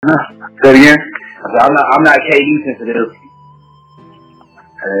Say it again. I'm not KD sensitive.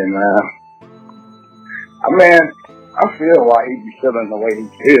 Hey man, I feel why he be feeling the way he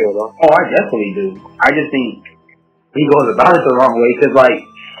feels though. Oh, I definitely do. I just think he goes about it the wrong way. Cause like,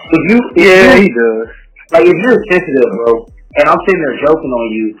 he does. Like if you're sensitive, bro, and I'm sitting there joking on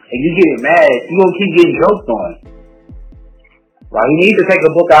you, and you get mad, you gonna keep getting joked on. Like you need to take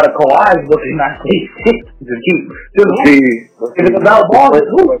a book out of Kawhi's book and not say shit. It's about ball. But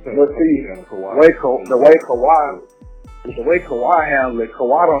see, the way Kawhi handles it,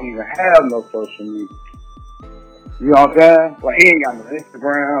 Kawhi don't even have no social media. You know what I'm saying? Like he ain't got no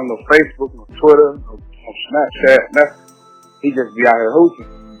Instagram, no Facebook, no Twitter, no Snapchat. He just be out here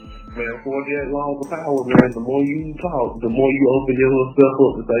hooping. Man, for that long of power, man, the more you talk, the more you open yourself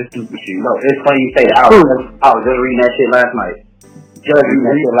up to say stupid shit. No, it's funny you say that. I was just reading that shit last night. This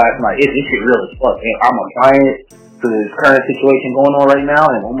shit real as fuck. And I'm applying it to this current situation going on right now,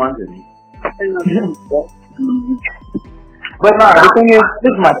 and oh my goodness. But nah, the thing is, this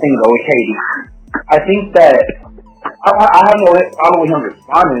is my thing though with KD. I think that I have no problem with him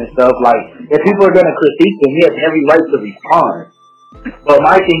responding and stuff. Like, if people are gonna critique him, he has every right to respond. But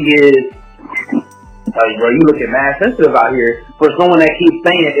my thing is, bro, you looking mad sensitive out here for someone that keeps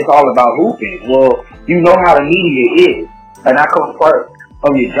saying it's all about hooping. Well, you know how the media is, and that comes part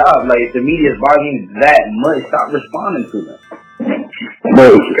of your job. Like, if the media is bothering you that much, stop responding to them.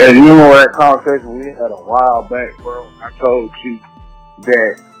 But and you know that conversation we had a while back, bro. I told you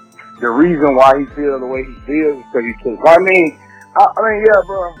that the reason why he feels the way he feels is because he took. I mean, yeah,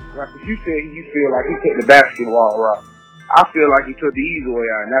 bro. Like you said, you feel like he took the basketball route. I feel like he took the easy way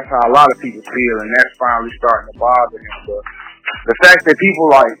out, and that's how a lot of people feel, and that's finally starting to bother him. But the fact that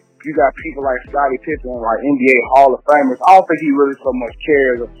people like, you got people like Scottie Pippen, like NBA Hall of Famers, I don't think he really so much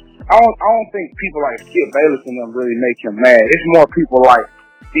cares. I don't think people like Skip Bayless and them really make him mad. It's more people like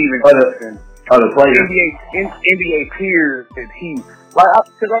Steven Jackson, other players, NBA peers that he like.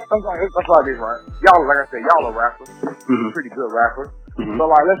 Cause I'm like, it's like this, right? Y'all, like I said, y'all are rappers, pretty good rappers. So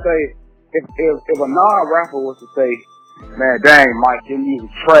like, let's say if a non-rapper was to say, man, dang, Mike, your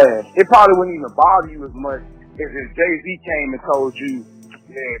music trash, it probably wouldn't even bother you as much if Jay-Z came and told you,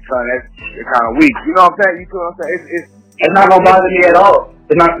 yeah, son, that's kind of weak. You know what I'm saying? You feel what I'm saying? It's not gonna bother me at all.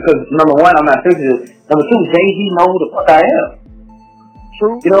 It's not because number one, I'm not sensitive. Number two, Jay-Z know who the fuck I am.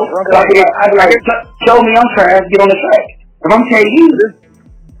 True. You know, I'd be like, show me I'm trash, get on the track. If I'm KD,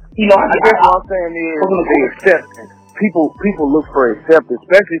 you know, I guess what I'm saying is the acceptance. People look for acceptance,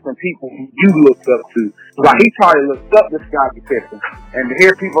 especially from people who you looked up to. Like he probably looked up to Scottie Pippen, and to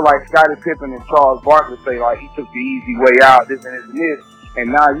hear people like Scottie Pippen and Charles Barkley say like he took the easy way out, this and this and this, and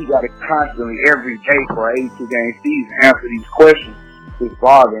now you got to constantly every day for an 82-game season answer these questions. It's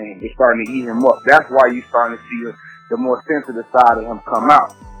bothering him. It's starting to eat him up. That's why you're starting to see the more sensitive side of him come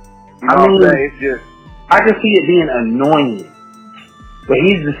out. You know what I'm saying? It's just I can see it being annoying, but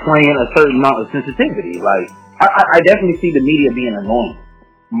he's displaying a certain amount of sensitivity. Like. I definitely see the media being annoying.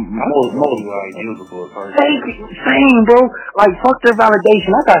 Most same, bro. Like fuck their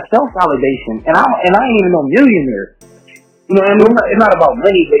validation. I got self-validation, and I ain't even no millionaire. You know, and it's not about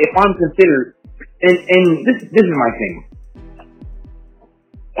money, but if I'm considered, and this is my thing.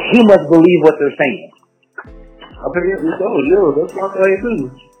 He must believe what they're saying. I think that's my thing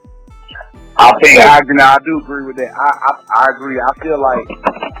too. I do agree with that. I agree. I feel like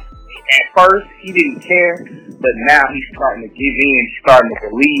at first he didn't care, but now he's starting to give in, starting to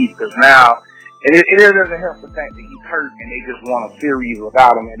believe, because now it doesn't help the fact that he's hurt and they just want a series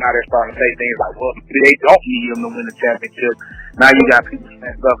without him, and now they're starting to say things like, well, they don't need him to win the championship. Now you got people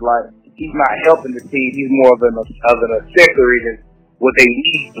saying stuff like he's not helping the team, he's more of an accessory than what they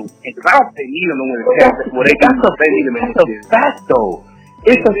need to. Because I don't think they need him to win the championship. Well, they need him in the championship. That's a fact, though.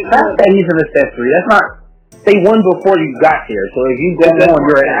 It's a fact that he's an accessory. That's not. They won before you got here, so if you go on,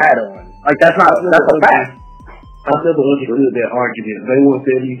 you're an add-on. Like that's a fact. I never understood that argument. They won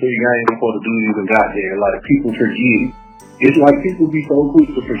 73 games before the dude even got there. Like people forget. It's like people be so quick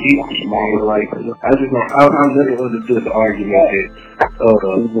to forget. Like I've never understood the argument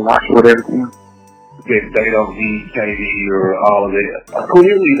that they don't need KD or all of that.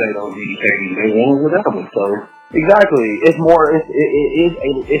 Clearly they don't need KD. They won without him. So exactly. It's more.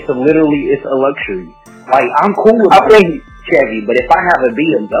 It's a luxury. Like I'm cool with Chevy, but if I have a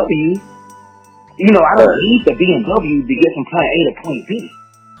BMW, you know I don't need the BMW to get from point A to point B.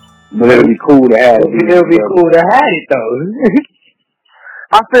 But it'll be cool to have it. It'll be cool to have it though.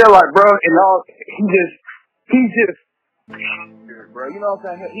 I feel like, bro, he's just, bro. You know what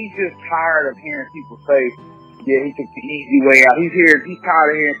I'm saying? He's just tired of hearing people say, yeah, he took the easy way out. He's tired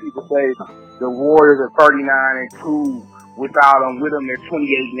of hearing people say the Warriors are 39-2 without him, with him at 28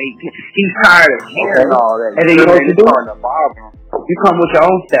 and 18. He's tired of hearing all that. And then you know what you do? Starting to bother him. You come with your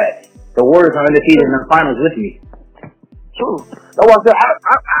own stats. The Warriors are undefeated in the finals with me. True. That's what I said.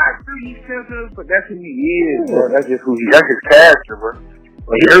 I agree he's sensitive, but that's who he is, bro. That's just who he is. That's his character, bro.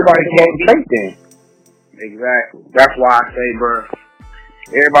 But everybody can't be fake then. Exactly. That's why I say, bro,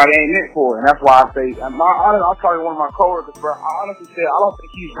 everybody ain't meant for it. And that's why I say, I'm talking to one of my coworkers, bro. I honestly said, I don't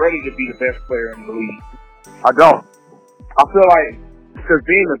think he's ready to be the best player in the league. I don't. I feel like, because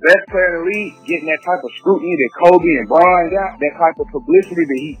being the best player in the league, getting that type of scrutiny that Kobe and Bron got, that type of publicity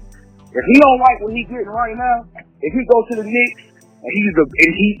that if he don't like what he's getting right now, if he goes to the Knicks and he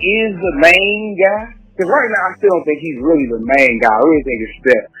is the main guy, because right now I still don't think he's really the main guy. I really think it's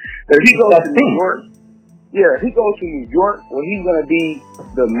Steph. But if he goes to New York, if he goes to New York, where he's gonna be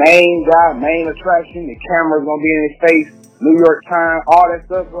the main guy, main attraction, the camera's gonna be in his face, New York Times, all that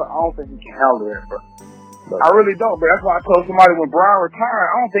stuff, bro, I don't think he can handle that, bro. I really don't, but that's why I told somebody when Bron retired,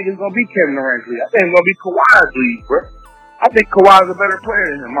 I don't think it's gonna be Kevin Durant's league. I think it's gonna be Kawhi's league, bro. I think Kawhi's a better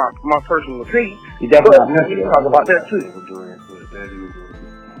player than him, my personal opinion. You definitely we can talk about that too.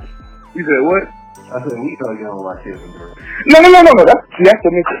 You said what? I said we talking about Kevin Durant. No. That's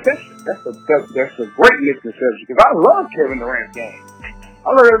a misconception. That's a great misconception because I love Kevin Durant's game.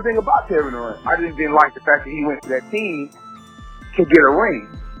 I love everything about Kevin Durant. I just didn't like the fact that he went to that team to get a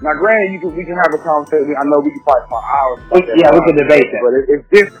ring. Now, granted, we can have a conversation. I know we can fight for hours. We can debate that. But it's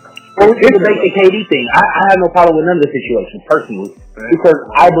different. Well, we can debate the KD thing. I have no problem with none of the situations, personally. Because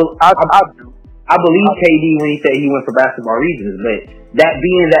I believe KD when he said he went for basketball reasons. But that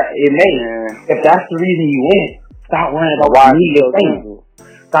being that it may, if that's the reason you went, stop worrying about why he is saying.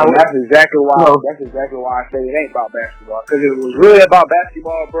 That's exactly why. That's exactly why I say it ain't about basketball. Because if it was really about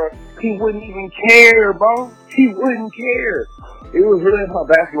basketball, bro, he wouldn't even care, bro. He wouldn't care. If it was really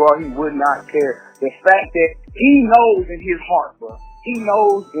about basketball, he would not care. The fact that he knows in his heart, bro. He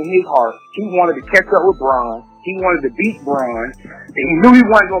knows in his heart he wanted to catch up with Bron. He wanted to beat Bron. And he knew he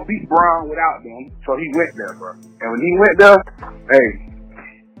wasn't gonna beat Bron without them, so he went there, bro. And when he went there, hey,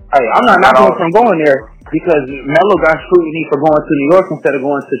 I'm not knocking from going there because Melo got scrutiny for going to New York instead of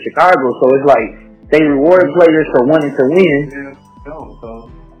going to Chicago. So it's like they reward players for wanting to win.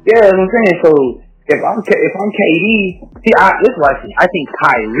 Yeah, that's what I'm saying. So if I'm KD, this is what I think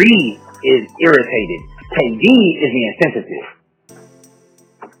Kyrie is irritated. KD is being insensitive.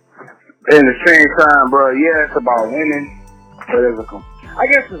 At the same time, bro, yeah, it's about winning. But I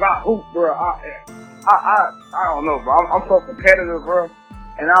guess it's about hoop, bro. I don't know, bro. I'm so competitive, bro.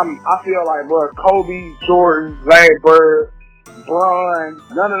 And I feel like, bro, Kobe, Jordan, Larry Bird, Bron,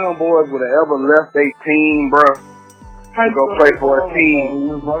 none of them boys would have ever left their team, bro, to go play for a team.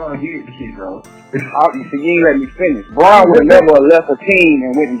 You see, you ain't let me finish. Bron would have never left a team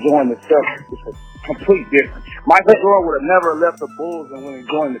and went and joined the Celtics. It's a complete difference. Michael Jordan would have never left the Bulls and went and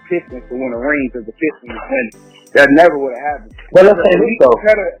joined the Pistons to win a ring because the Pistons was winning. That never would have happened. Well, let's say this though.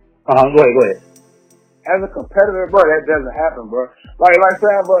 Go ahead. As a competitor, bro, that doesn't happen, bro. Like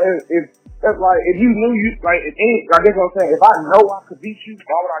saying, bro, if you knew you, like, I guess what I'm saying, if I know I could beat you,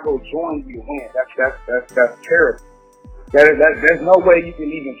 why would I go join you to win? That's terrible. There's no way you can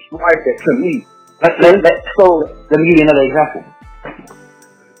even strike that to me. Let me give you another example.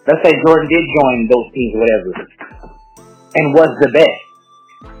 Let's say Jordan did join those teams or whatever, and was the best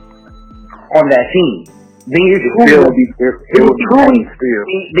on that team. Then you're truly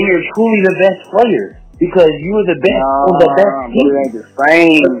the best player. Because you were the best on the best team. It ain't the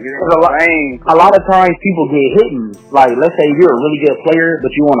same. A lot of times people get hidden. Like, let's say you're a really good player,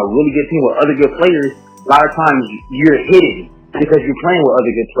 but you want a really good team with other good players. A lot of times you're hidden because you're playing with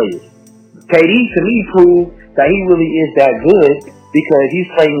other good players. KD, to me, proved that he really is that good because he's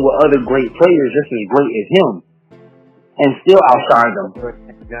playing with other great players just as great as him. And still outshined them.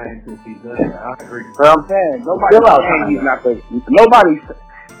 I agree. But I'm saying,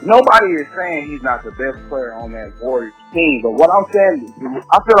 Nobody is saying he's not the best player on that Warriors team. But what I'm saying,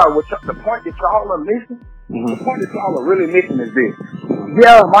 I feel like the point that y'all are missing, the point that y'all are really missing is this.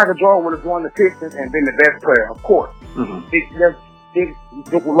 Yeah, Michael Jordan would have joined the Pistons and been the best player, of course. LeBron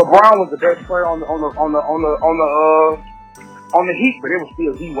was the best player on the Heat, but it was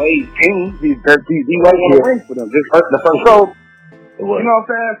still D-Wade's team. D-Wade won the ring for them. You know what I'm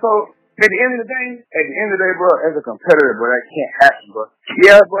saying? So at the end of the day, bro, as a competitor, bro, that can't happen, bro.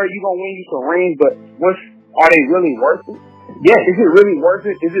 Yeah, bro, you gonna win you some rings, but are they really worth it? Yeah, is it really worth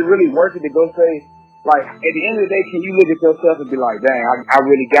it? Is it really worth it to go say, like, at the end of the day, can you look at yourself and be like, dang, I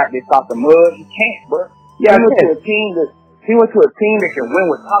really got this out the mud? You can't, bro. Yeah, he went to a team that can win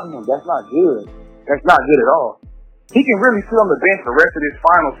with Tottenham. That's not good. That's not good at all. he can really sit on the bench the rest of this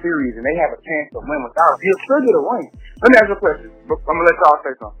final series, and they have a chance to win without him. He'll still get a ring. Let me ask you a question. I'm gonna let y'all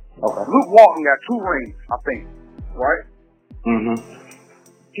say something. Okay. Luke Walton got 2 rings, I think. Right? Mm-hmm.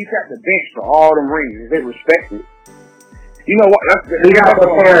 He's got the bench for all them rings. They respect it. You know what? We got to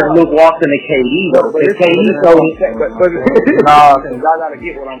compare Luke Walton to KD though. But KD y'all gotta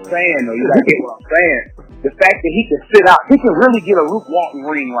get what I'm saying though. You gotta get what I'm saying. The fact that he can sit out, he can really get a Luke Walton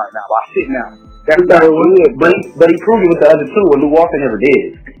ring right now by sitting out. That's not good. But he proved it with the other 2, and Luke Walton never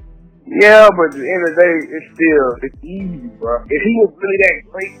did. Yeah, but at the end of the day, it's easy, bro. If he was really that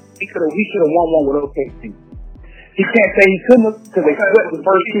great, he should have won one with OKC. He can't say he couldn't have because they swept the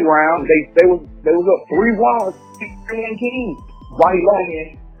first 2 rounds. They was up 3-1, 3 teams. Why he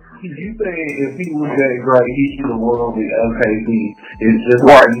lost? You saying if he was that great, he should have won with OKC. It's just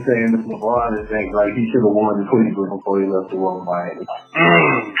like you saying if LeBron is that great, he should have won the Cleveland before he left to go to Miami.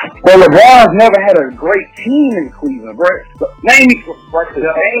 Well, LeBron's never had a great team in Cleveland, bro. Name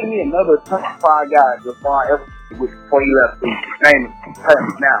me another top 5 guy LeBron ever before he left Cleveland. Name it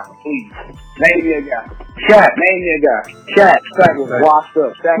now, please. Name me a guy. Shaq. Name me a guy. Shaq was washed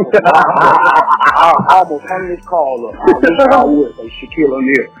up. I almost hung this call up. I wish I would say Shaquille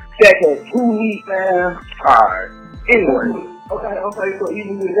O'Neal. Shaq had 2 leagues, man. Alright. Anyway. Okay, so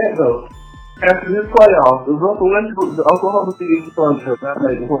even with that though, after this playoffs, the Russell Westbrook, the Oklahoma City Thunder have not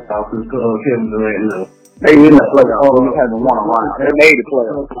made the playoffs since Kevin Durant left. They in the playoffs. They haven't won a round. They made the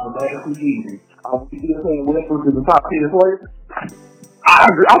playoffs. You still saying Westbrook is the top 10 player? I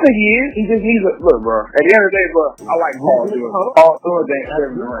agree. I think he is. He just needs a look, bro. At the end of the day, bro, I like Paul George. Paul George ain't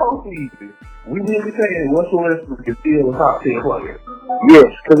Kevin Durant. We really saying Russell Westbrook is still a top 10 player. Yes,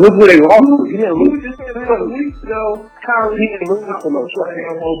 because look who they lost to. We just said a week ago, Kyrie didn't lose to no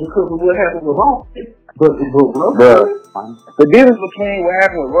because of what happened with Boston. But the difference between what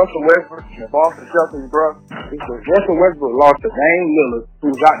happened with Russell Westbrook and Boston Celtics, bro, is that Russell Westbrook lost to Dame Lillard,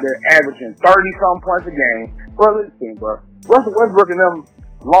 who's out there averaging 30-something points a game. Bro, listen, bro. Russell Westbrook and them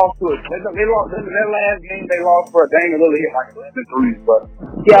lost to it. They lost in that last game. They lost for Dame Lillard hit like 11 threes, but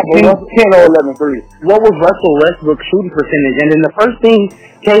yeah, 10 or 11 threes. What was Russell Westbrook's shooting percentage? And then the first thing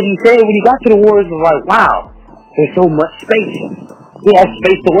KD said when he got to the Warriors was like, "Wow, there's so much space. He has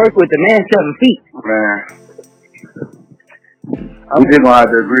space to work with. The man 7 feet." Man, I'm just gonna have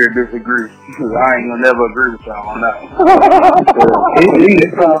to agree or disagree because I ain't gonna never agree with y'all on that one.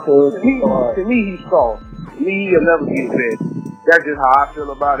 To me, he's soft. To me, he'll never get fed. That's just how I feel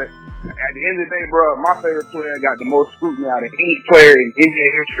about it. At the end of the day, bro, my favorite player got the most scrutiny out of any player in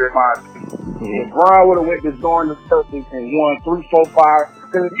NBA history of mine. If Bron would have went to join the Celtics and won 3, 4, 5,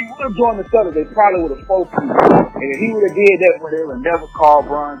 because if he would have joined the Celtics, they probably would have spoken. And if he would have did that, they would never call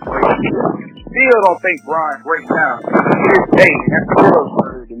Bron great. Still don't think Bron great now. To this day, that's still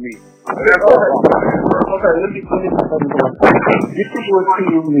absurd to me. That's all. Okay, let me this is what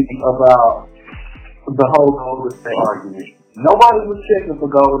kills me about the whole Golden State argument. Nobody was checking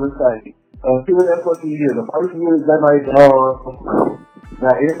for Golden State until that fucking year. The first year they made the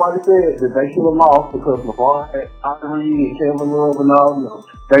now everybody said that they should have lost because LeBron had Kyrie and Kevin Love and all them.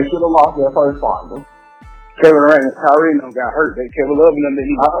 They should have lost their first final. Kevin Durant and Kyrie and them got hurt. Kevin Love and them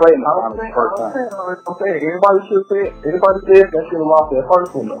didn't even play in the finals the first time. I'm saying everybody said they should have lost their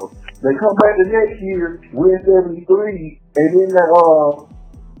first one though. They come back the next year, win 73, and then they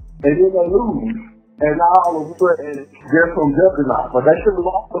lose. And now all of a sudden, they're from juggernaut. But they should have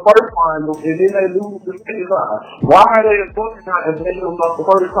lost the first time, and then they lose the second time. Why are they a juggernaut if they should have lost the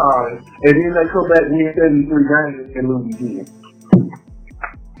first time, and then they come back and win 73 games and lose again?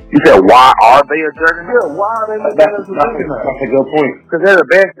 You said, why are they a juggernaut? Yeah, why are they a juggernaut? That's a good point. Because they're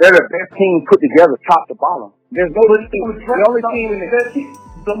the best team put together, top to bottom. There's no team. The only team in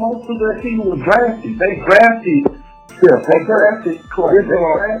the most of their team was drafted. They drafted. Yeah, they drafted. You're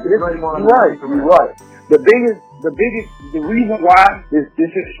right. The reason why this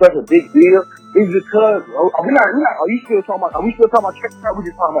is such a big deal is because are we still talking about check out? We're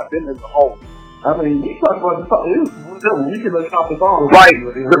just talking about them as a whole. I mean, you talk about we can look off the phone. Right.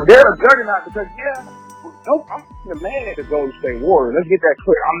 They're a juggernaut because I'm not mad at the Golden State Warriors. Let's get that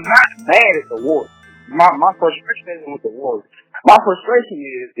clear. I'm not mad at the Warriors. My frustration isn't with the Warriors. My frustration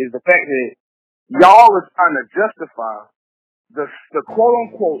is the fact that y'all are trying to justify the quote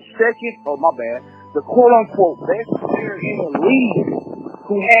unquote the quote unquote best player in the league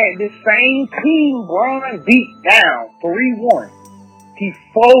who had this same team Bron beat down 3-1. He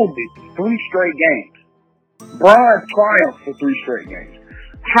folded 3 straight games. Bron triumphed for 3 straight games.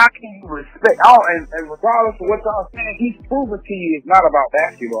 How can you respect and regardless of what y'all saying, he's proven to you it's not about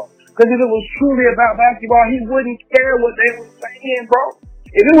basketball. Because if it was truly about basketball, he wouldn't care what they were saying, bro.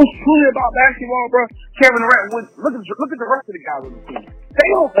 If it was truly about basketball, bro, Kevin Durant would look at the rest of the guys on the team. They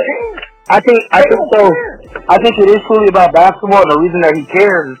don't care. I think so. I think it is truly about basketball. The reason that he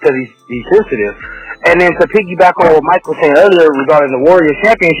cares is because he's sensitive. And then to piggyback on what Michael said earlier regarding the Warriors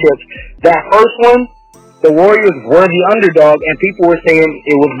championships, that first one, the Warriors were the underdog, and people were saying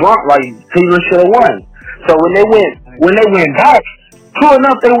it was wrong, like Cleveland should have won. So when they went back, true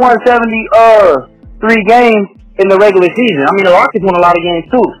enough, they won 73 games in the regular season. I mean, the Rockets won a lot of games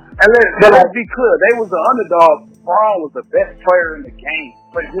too. And let's be clear, they was the underdog. Braun was the best player in the game.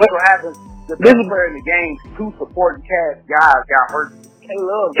 But just what happens, the best player in the game, two supporting cast guys got hurt.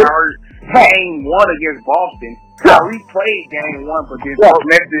 K-Love got hurt game 1 against Boston. Kyrie played game 1, but then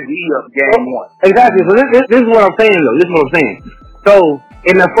messed his knee up game 1. Exactly. So this is what I'm saying, though. This is what I'm saying. So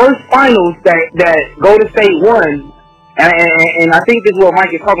in the first finals that Golden State won, and I think this is what Mike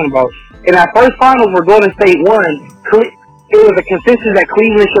is talking about. In that first finals where Golden State won, it was a consensus that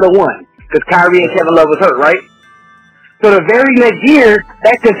Cleveland should have won because Kyrie and Kevin Love was hurt, right? So the very next year,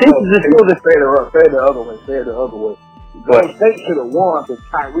 that consensus is still the same. Say it the other way. Golden State should have won because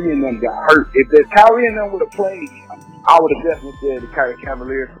Kyrie and them got hurt. If Kyrie and them would have played, I would have definitely said the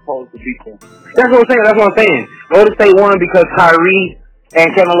Cavaliers supposed to beat them. That's what I'm saying. Golden State won because Kyrie and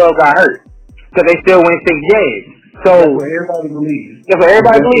Kevin Love got hurt. Because they still win 6 games. So that's what everybody believes. That's what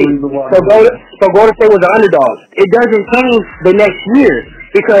everybody believes. So Golden State was the underdog. It doesn't change the next year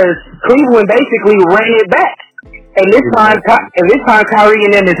because Cleveland basically ran it back. And this time Kyrie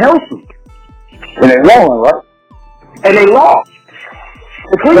and them is healthy. And they won, right? And they lost.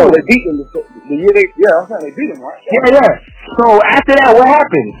 No, they beat them the year I'm saying they beat them, right? Yeah. So after that, what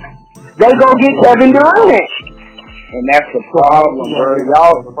happens? They go get Kevin Durant. And that's the problem, bro.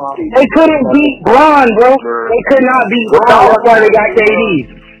 They couldn't beat Bron, bro. They could not beat Bron. That's why they got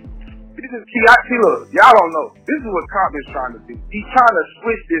KD. See, look, y'all don't know. This is what Compton's trying to do. He's trying to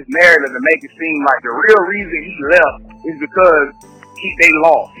switch this narrative to make it seem like the real reason he left is because they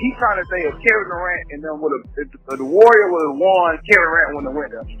lost. He's trying to say if Kevin Durant and them would have, if the Warriors would have won, Kevin Durant wouldn't have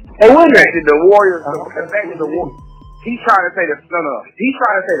went there. They wouldn't. The Warriors, he's trying to say he's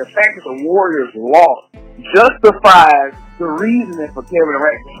trying to say the fact that the Warriors lost justifies the reasoning for Kevin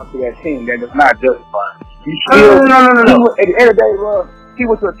Durant to that team. That is not justified. No. At the end of the day, bro, he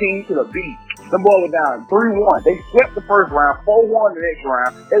was to a team he should have beat. The ball was down 3-1. They swept the first round, 4-1 the next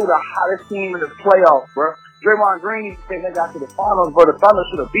round. They were the hottest team in the playoffs, bro. Draymond Green said they got to the finals, but the Thunder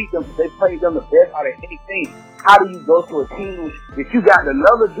should have beat them because they played them the best out of any team. How do you go to a team that you got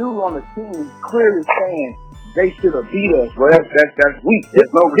another dude on the team clearly saying they should have beat us, bro? That's weak. There's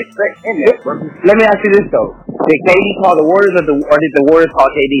no respect in that, bro. Let me ask you this though: did KD call the Warriors or did the Warriors call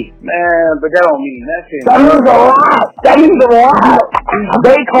KD? Man, but that don't mean nothing. That means a lot. That means a lot.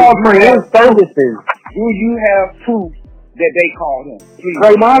 They called for his services. Do you have proof that they called him? Please.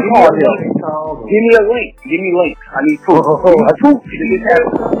 Draymond called him. Give me a link. Give me links. I need proof. Proof.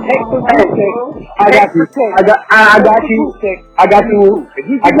 I got you. I got you. If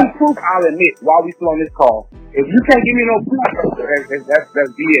you give me proof, I'll admit while we still on this call. If you can't give me no proof,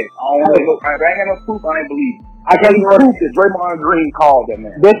 that's BS. I don't want to look. If I ain't no proof, I ain't believe. I can't even proof that Draymond Green called that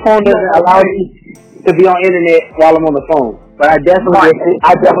man. This phone doesn't allow me to be on internet while I'm on the phone, but I definitely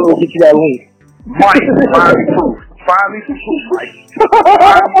will get you that link. Mike, find me proof. Find me some proof, Mike.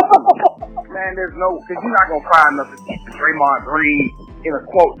 Man, there's no, because you're not going to find nothing to Draymond Green in a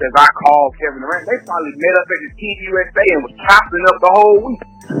quote that I called Kevin Durant. They probably met up at the Team USA and was chopping up the whole week.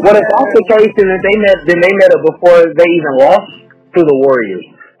 Well, if that's the case, then they met up before they even lost to the Warriors.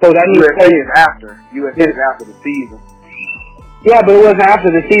 So that means USA is after. USA is after the season. Yeah, but it wasn't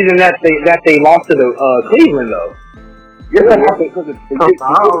after the season that they lost to the Cleveland, though. Yeah, it happened because it's I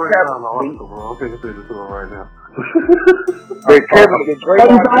already found the article, bro. I'm going to send it to him right now. I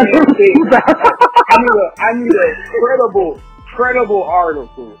need a credible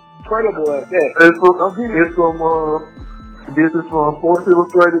article. Credible at that. It's from this is from Sports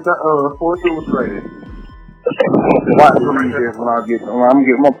Illustrated. Sports Illustrated. I'm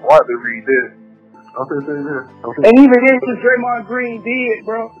getting my part to read this. Okay, say this. Okay. And even this is Draymond Green did,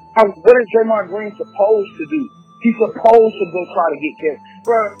 bro. What is Draymond Green supposed to do? He's supposed to go try to get Kevin.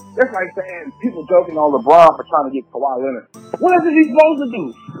 Bro, that's like saying people joking on LeBron for trying to get Kawhi Leonard. What else is he supposed to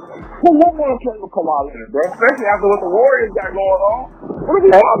do? Who won't want to play with Kawhi Leonard, bro? Especially after what the Warriors got going on. What are we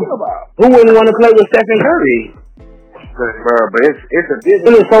talking about? Who wouldn't want to play with Stephen Curry? Bro, but it's a difference.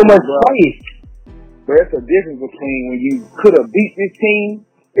 There's so much space. But it's a difference between when you could have beat this team.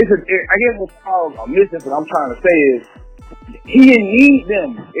 I guess what's called a missing, what I'm trying to say is, he didn't need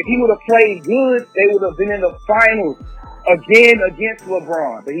them. If he would have played good, they would have been in the finals again against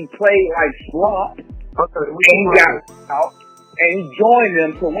LeBron. But he played like slop, and he got out. and he joined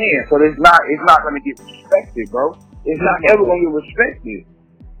them to win. So it's not going to get respected, bro. It's not ever going to get respected.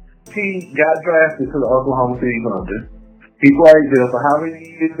 He got drafted to the Oklahoma City Thunder. He played there for how many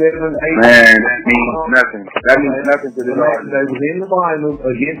years? 7, 8. Man, that means nothing. That means nothing to the Lakers. They was in the finals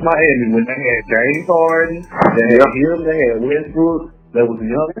against Miami when they had James Harden, they had him, they had Westbrook. There was a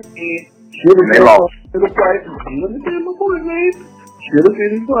young kid. Should have been lost. Should have played. Let me tell you my point, man. Should have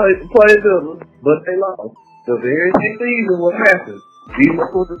been played them, but they lost. The very next season, what happened? These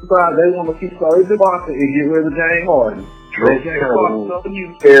motherfuckers decided they want to keep Serge Ibaka and get rid of James Harden.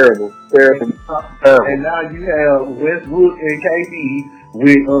 Terrible. And now you have Westbrook and KD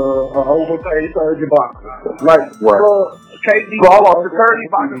with overpaid Serge Ibaka. Like, KD, Serge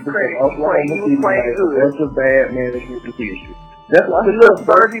Ibaka's credit. He was playing good. That's a bad management decision. That's why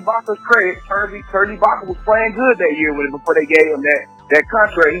Serge Ibaka's credit. Serge Ibaka was playing good that year before they gave him that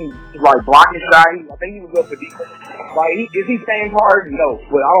contract. He was like blocking shots. I think he was up for defense. Like, is he James Harden? No.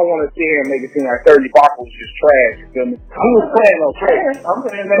 But I don't want to sit here and make it seem like Serge Ibaka was just trash. You feel me? He was playing no trash. I'm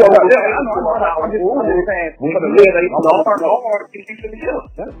saying that. I'm just saying.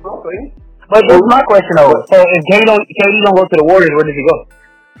 But here's my question though. So if KD don't go to the Warriors, where does he go?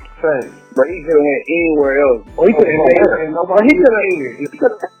 But he could have went anywhere else. Or he could have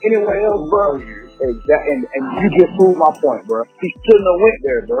anywhere else, bro. Exactly. And you just proved my point, bro. He shouldn't have went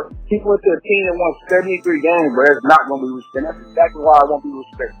there, bro. He went to a team that won 73 games, bro. It's not going to be respected. That's exactly why I won't be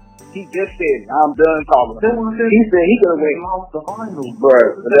respected. He just said, I'm done talking. He said he could have went off the finals, bro.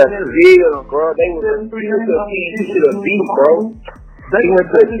 But that's real, bro. They were a team he should have beat, bro. He went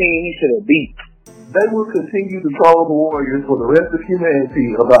to a team he should have beat. They will continue to troll the Warriors for the rest of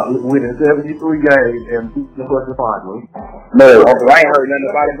humanity about winning 73 games and beating the fucking finals. No, I ain't heard nothing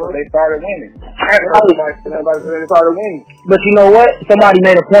about it until they started winning. I haven't heard nothing about it until they started winning. But you know what? Somebody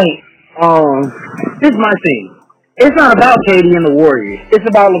made a point. This is my thing. It's not about KD and the Warriors. It's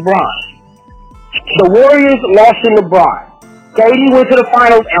about LeBron. The Warriors lost to LeBron. KD went to the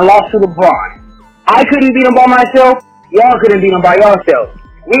finals and lost to LeBron. I couldn't beat him by myself. Y'all couldn't beat him by yourselves.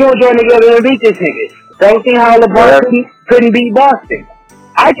 We gonna join together and beat this nigga. Don't see how LeBron couldn't beat Boston.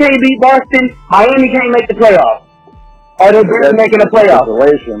 I can't beat Boston. Miami can't make the playoffs. Or they're barely making the playoffs. So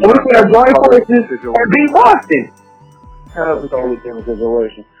we're gonna join forces and beat Boston. That's a totally different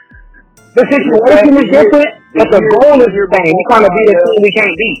situation. The situation is different, but the goal is the same. We're trying to beat a team we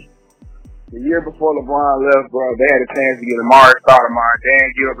can't beat. The year before LeBron left, bro, they had a chance to get Amari Stoudemire, Dan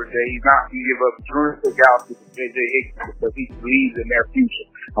Gilbert said he's not going to give up Drew Strugowski to J.J. Hickman because he believes in their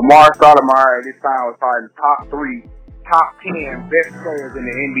future. Amari Stoudemire at this time was probably the top 10 best players in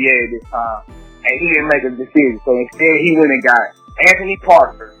the NBA at this time, and he didn't make a decision. So instead, he went and got Anthony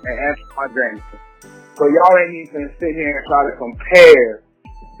Parker and Antoine Jameson. So y'all ain't even sit here and try to compare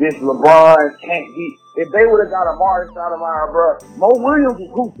this LeBron can't beat. If they would have got Amari Stoudemire, bro, Mo Williams was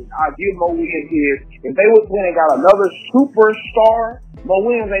hooping. I give Mo Williams his. If they would have got another superstar, Mo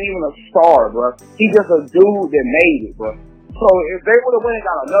Williams ain't even a star, bro. He's just a dude that made it, bro. So if they would have went and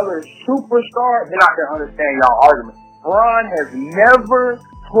got another superstar, then I can understand y'all argument. LeBron has never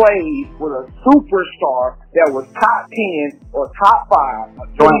played with a superstar that was top 10 or top 5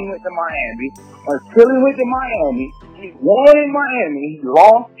 until he went to Miami. He won in Miami. He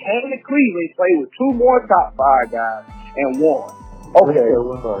lost, came to Cleveland, played with 2 more top 5 guys, and won. Okay.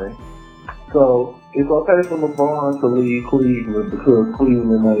 So it's okay for LeBron to leave Cleveland because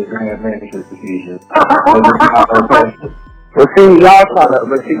Cleveland made a bad management decision. But see, y'all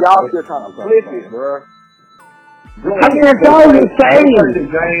still trying to flip it, bro. I can't tell you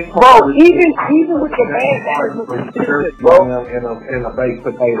saying, bro. Even with the bad management decision, bro. In a baked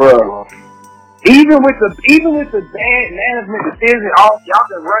potato, Even with the bad management decision, y'all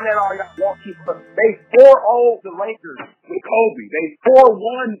can run that all y'all want to. They 4-0 the Lakers with Kobe. They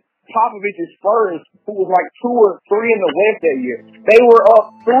 4-1 Popovich's Spurs, who was like 2 or 3 in the West that year. They were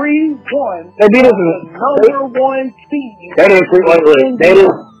up 3-1. They beat us number 1 seed. They didn't sweep the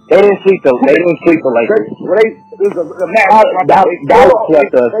Lakers. The match. Dallas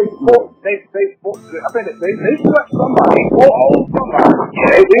swept us. I think they swept somebody. 4-0 somebody.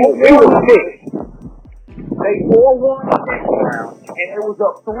 They were 6. They 4-1 round, and it was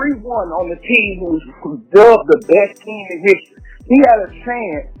up 3-1 on the team who was dubbed the best team in history. He had a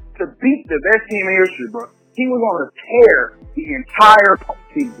chance to beat the best team in history, bro. He was on a tear the entire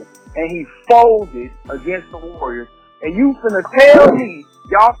postseason, and he folded against the Warriors. And you finna tell me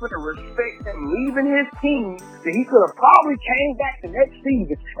y'all finna respect him leaving his team that he could have probably came back the next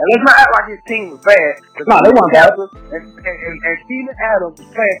season. And let's not act like his team was bad. No, they weren't bad. And Steven Adams was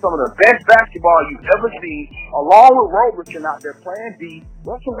playing some of the best basketball you've ever seen, along with Robertson out there playing D.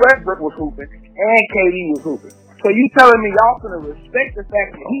 Russell Westbrook was hooping, and KD was hooping. So you telling me y'all gonna respect the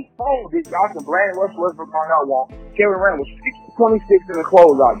fact that he folded? Y'all can blame Russell Westbrook all y'all want. Kevin Durant was 6-26 in the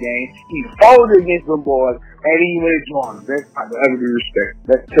closeout game. He folded against them boys, and he went and joined them. That's not to ever be respected.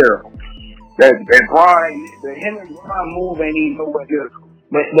 That's terrible. That Bron, him and Bron move ain't even nowhere near.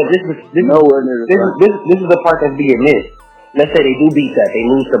 But this is nowhere near. This is the part that's being missed. Let's say they do beat that, they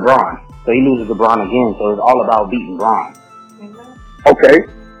lose to Bron, so he loses to Bron again. So it's all about beating Bron. Okay.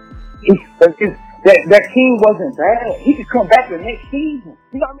 That team wasn't bad. He could come back the next season.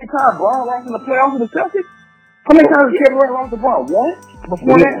 You know how many times Bron lost in the playoffs with the Celtics? How many times Kevin Durant lost to Bron? Once?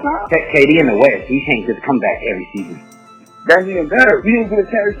 Before that time? KD in the West, he can't just come back every season. That's even better. We didn't get a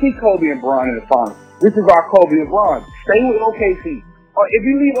chance to see Kobe and Bron in the finals. This is our Kobe and Bron. Stay with OKC. If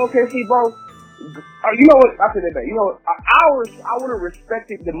you leave OKC, bro, you know what? I said that back. You know what? I would have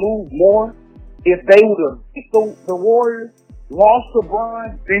respected the move more if they would have beat the Warriors, lost to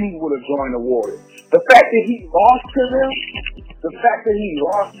Bron, then he would have joined the Warriors. The fact that he lost to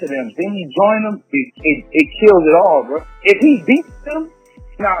them, then he joined them, it kills it all, bro. If he beats them,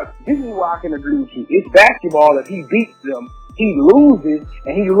 now this is where I can agree with you. It's basketball. If he beats them, he loses,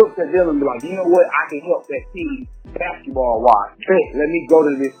 and he looks at them and be like, you know what? I can help that team basketball-wise. Let me go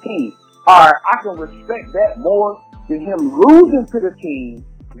to this team. All right, I can respect that more than him losing to the team,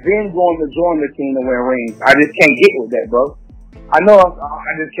 then going to join the team and win rings. I just can't get with that, bro. I know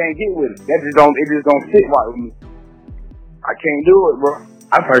I just can't get with it. It just don't sit right with me. I can't do it, bro.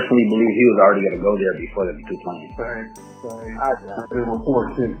 I personally believe he was already going to go there before the two playing. Same.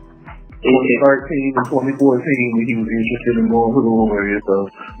 It was 2013 and 2014 when he was interested in going to the Warriors. So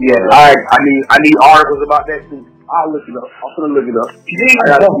yeah, I need articles about that too. I'll look it up. I'm gonna look it up.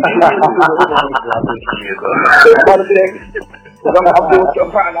 I'm doing some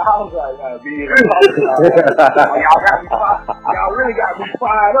kind of house right now. Y'all really got me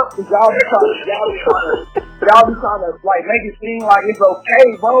fired up because y'all be trying to like make it seem like it's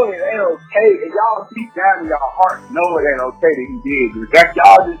okay, bro. It ain't okay, and y'all deep down in y'all heart know it ain't okay that he did. That's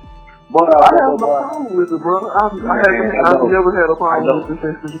y'all just. But I have no problem with it, bro. I've never had a problem with it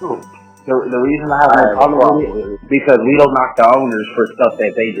since the show. The reason I have no problem with it is because we don't knock the owners for stuff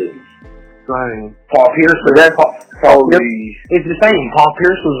that they do. Same. Paul Pierce, it's the same. Paul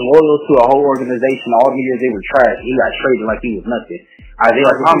Pierce was loyal to a whole organization all the years they were trash. He got traded like he was nothing.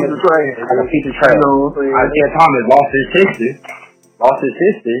 Isaiah Thomas a piece of trash. Isaiah Thomas lost his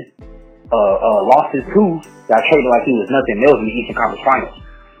tooth, got traded like he was nothing. They was in the Eastern Conference Finals.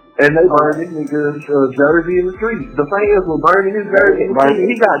 And they burned this nigga's jersey in the street. The fans were burning his jersey in the street.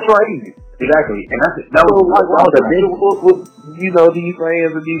 He got traded. Exactly. And that was a big... You know, these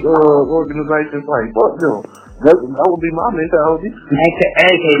fans and these organizations like, fuck them. That would be my mentality. And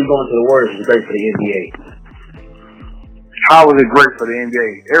KD going to the Warriors is great for the NBA. How was it great for the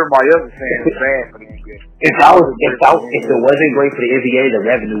NBA? Everybody else is saying it's bad for the NBA. If it wasn't great for the NBA, the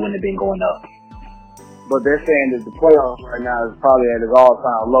revenue wouldn't have been going up. But they're saying that the playoffs right now is probably at its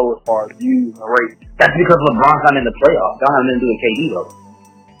all-time low as far as views and rates. That's because LeBron's not in the playoffs. That has nothing to do with KD, though.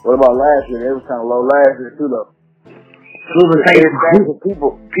 What about last year? It was kind of low last year, too, though.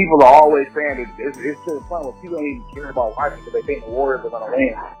 People are always saying that it's to the point where people don't even care about watching because they think the Warriors are going to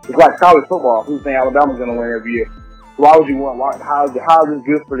win. It's like college football. People think Alabama's going to win every year. Why would you want to watch? How is this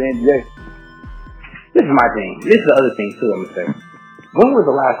good for the NBA? This is my thing. This is the other thing, too, I'm going to say. When was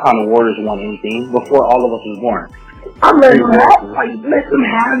the last time the Warriors won anything before all of us was born? I'm letting them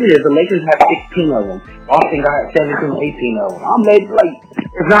have it. The Lakers have 16 of them. Austin got 17, 18 of them.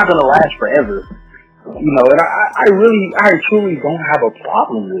 It's not going to last forever. You know, and I truly don't have a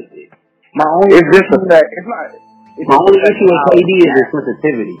problem with it. My only issue with KD is his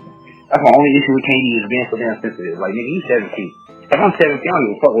sensitivity. That's my only issue with KD is being so damn sensitive. Like, nigga, he's 17. If I'm 17, I don't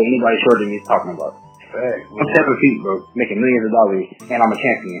give a fuck what anybody shorter than me is talking about. I'm 7 feet, bro, making millions of dollars, and I'm a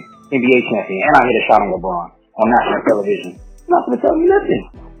champion, NBA champion, and I hit a shot on LeBron on national television. You're not gonna tell me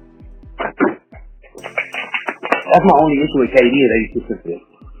nothing. That's my only issue with KD is that he's too sensitive.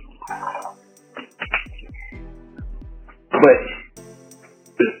 But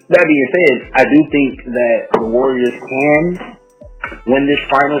that being said, I do think that the Warriors can win this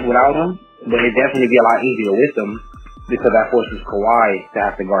finals without him, but it'd definitely be a lot easier with them. Because that forces Kawhi to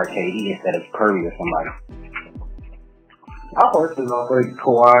have to guard KD instead of Curry or somebody. I personally don't think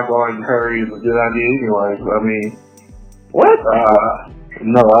Kawhi guarding Curry is a good idea anyway. I mean, what?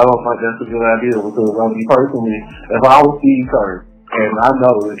 No, I don't think that's a good idea because personally, if I was Steve Kerr and I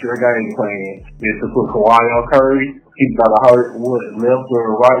know that your game plan is to put Kawhi on Curry, he's got to hurt left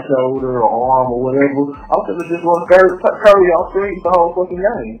or right shoulder or arm or whatever. I'm gonna just want Curry off screen the whole fucking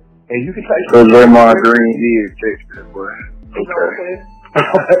game. And you can take because Draymond Green is Shakespeare, boy. Okay.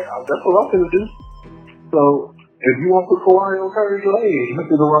 That's what I'm gonna do. So If you want to put Kawhi on Curry, go ahead. He's going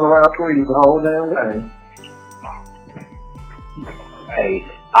to run around threes the whole damn game. Hey,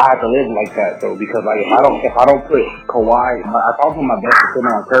 I have to live like that though, because like if I don't put Kawhi, I thought for my best to put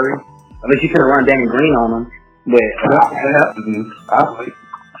on Curry. I mean, you could have run Danny Green on him, but that's what they have to do. I think.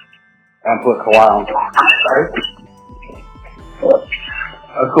 And put Kawhi on Curry.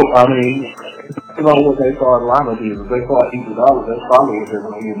 I mean, you know what they thought lineup is. If they thought Iguodala, that's probably what they're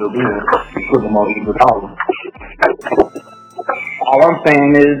going to end up doing. They put them on Iguodala. All I'm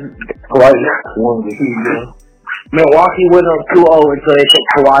saying is, Kawhi, one of the two, yeah. Milwaukee went up 2-0 until they put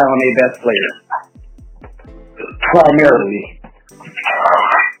Kawhi on their best player. Primarily.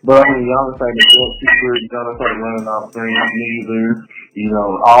 But I mean, Giannis ain't a good shooter. Giannis ain't running off screens neither. You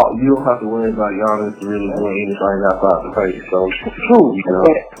know, you don't have to worry about Giannis really doing anything outside the pace. So true, you know.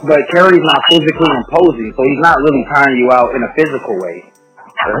 But Curry's not physically imposing, so he's not really tiring you out in a physical way.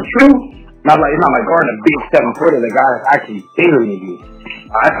 That's true. It's not like guarding a big 7-footer. The guy is actually bigger than you.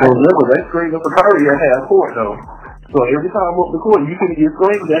 Remember, they screened up for Curry at half court though. So every time up the court, you can get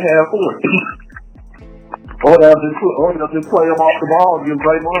screened at half court. Or they'll just play him off the ball, give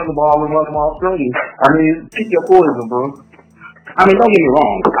Draymond the ball and run him off screen. I mean, pick your poison, bro. I mean, don't get me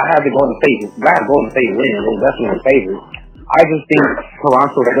wrong. I have to go in the favor. I have to go in the favor win. They're definitely in favor. I just think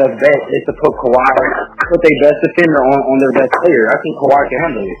Toronto's best bet is to put Kawhi, put their best defender on their best player. I think Kawhi can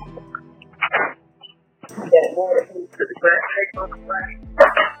handle it.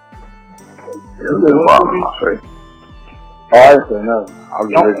 Honestly, no. I'll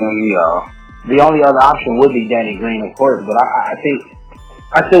give it to y'all. The only other option would be Danny Green, of course, but I think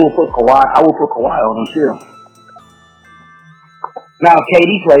I still will put Kawhi. I will put Kawhi on him still. Now,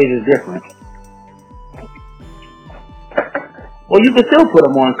 KD plays is different. Well, you can still put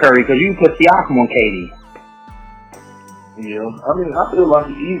him on Curry because you can put Siakam on KD. Yeah, I mean, I feel like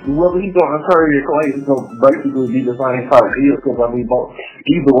whether he's on Curry or Clay, it's going to basically be the same type of deal. Because I mean,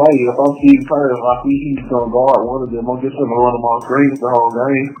 either way, if I'm Steve Curry, if I see he's going to guard one of them, I'm just going to run him on screens the whole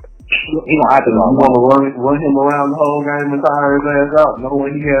game. He don't have to go. You want to run him around the whole game and tire his ass out,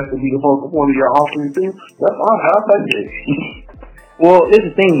 knowing he has to be the focal point of your offense too. That's fine. I'll take it. Well, this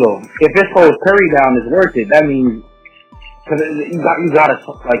is the thing though. If this holds Curry down is worth it, that means because you got to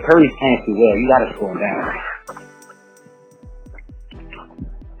like Curry's playing too well. You got to slow him down.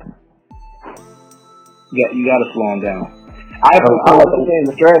 Yeah, you got to slow him down. I understand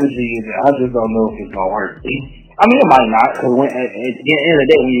the strategy. I just don't know if it's gonna work. I mean, it might not, because at the end of the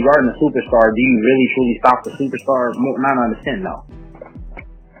day, when you're guarding a superstar, do you really truly stop the superstar? 9 out of 10, no.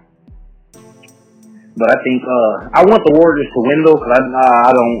 But I think, I want the Warriors to win, though, because I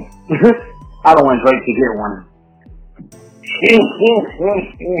don't, I don't want Drake to get one.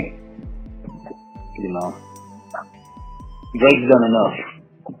 You know. Drake's done enough.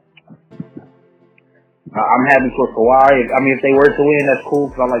 I'm happy for Kawhi. I mean, if they were to win, that's cool,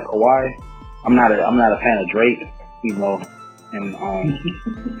 because I like Kawhi. I'm not a fan of Drake, you know, and I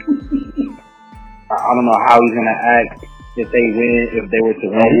don't know how he's gonna act if they were to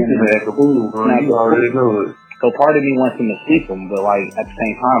win. He's gonna act a fool, bro. You already know it. So part of me wants him to sweep him, but like at the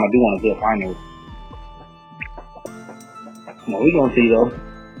same time, I do want to get finals. No, we gonna see though.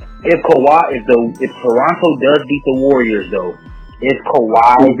 If Toronto does beat the Warriors though, is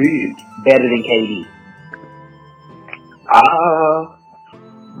Kawhi better than KD?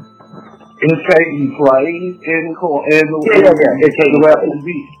 If KD plays and yeah. If KD will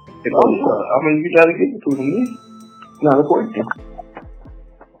beat. I mean, you gotta get it to him. Not a question.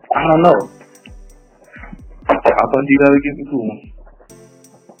 I don't know. I think you gotta get it to him.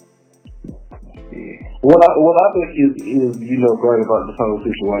 Yeah. What I think is great about this whole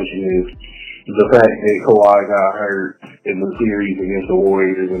situation is the fact that Kawhi got hurt in the series against the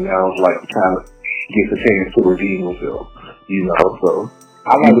Warriors, and now it's like kind of gets a chance to redeem himself. So.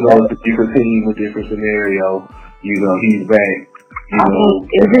 Even though it's a different team, a different scenario, he's back. I mean,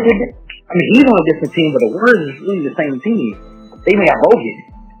 he's on a different team, but the Warriors is really the same team. They may have Bogut.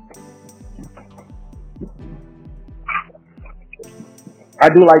 I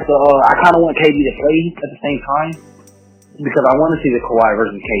do like I kind of want KD to play at the same time because I want to see the Kawhi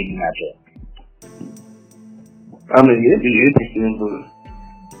versus KD matchup. I mean, it'd be interesting, but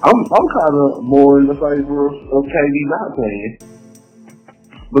I'm kind of more in the favor of KD not playing.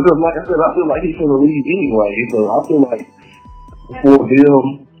 Because, like I said, I feel like he's going to leave anyway. So I feel like for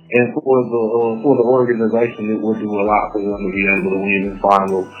them and for the organization, it would do a lot for them to be able to win this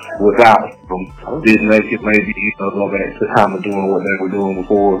final without him. Did make it maybe go back to kind of doing what they were doing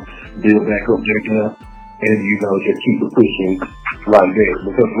before, build back up Jacob, and just keep it pushing like that.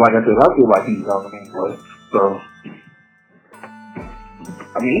 Because, like I said, I feel like he's going anyway. So,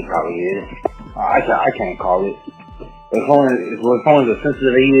 I mean, he probably is. I can't call it. As long as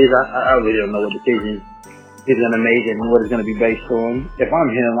sensitive he is, I really don't know what decision he's gonna make and what it's gonna be based on. If I'm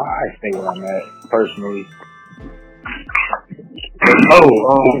him, I stay where I'm at personally.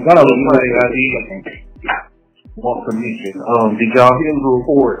 Want to mention, did y'all hear the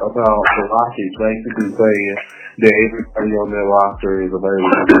report about the Rockets basically saying that everybody on their roster is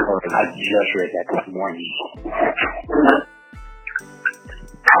available? I just read that this morning.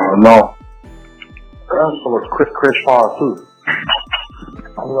 I don't know. So was Chris Paul too.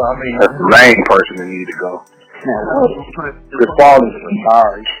 I mean, that's the main person that need to go. Chris Paul is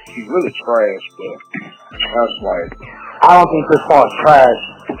retired. He's really trash, but that's like I don't think Chris Paul's trash.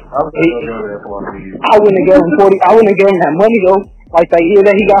 I wouldn't have given him that money though. Like that year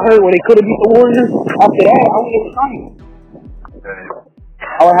that he got hurt when they could have beat the Warriors. After that, I wouldn't have signed him.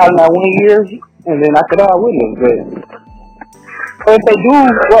 I would have him that 1 year, and then after that, I wouldn't have. But if they do,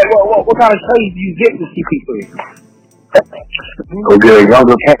 what kind of trades do you get with CP3? Go get a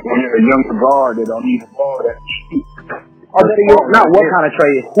younger guard that don't need a ball that shoot. Not what kind of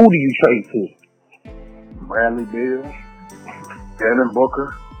trade? Who do you trade to? Bradley Beal, Devin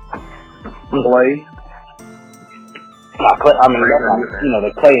Booker, Clay. I mean,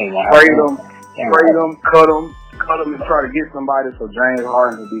 the Clay ain't gonna trade them, cut them, and try to get somebody so James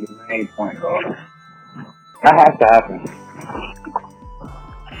Harden will be the main point guard. That has to happen.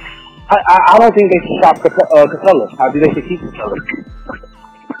 I don't think they should shop Capella. I think they should keep Capella.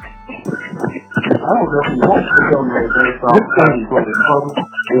 I don't know if you want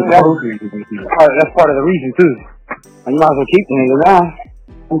that's part of the reason too. And you might as well keep the nigga now.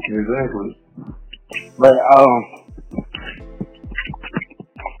 Okay, exactly. But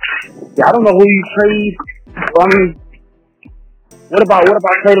yeah, I don't know who you trade. I mean, what about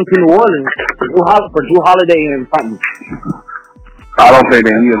trading to New Orleans for Drew Holiday and Fontaine? I don't think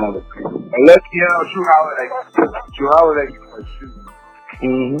they need another team. Unless you have Drew Holiday. Drew Holiday can play shooting.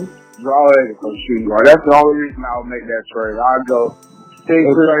 Drew Holiday can play shooting guard. That's the only reason I would make that trade. I'd go take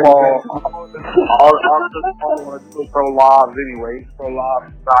Chris Paul. All Chris Paul wants to throw lobs anyway. Throw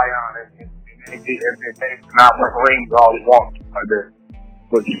lobs to Zion and they not bring rings all he wants like that.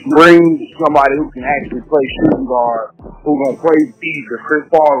 But bring somebody who can actually play shooting guard, who gonna play speed, because Chris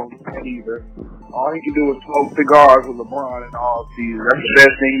Paul don't either. All he can do is smoke cigars with LeBron in all season. That's the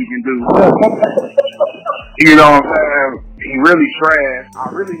best thing he can do. You know what I'm saying? He really trash.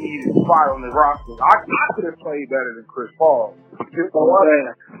 I really needed a spot on the roster. I could have played better than Chris Paul. You know what I'm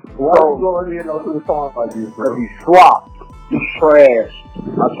saying? Why are you going in on the song like this, bro? Because he's slop. He's trash.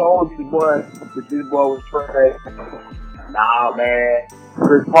 I told you, boy, that this boy was trash. Nah, man.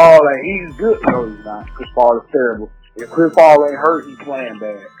 Chris Paul he's good. No, he's not. Chris Paul is terrible. If Chris Paul ain't hurt, he's playing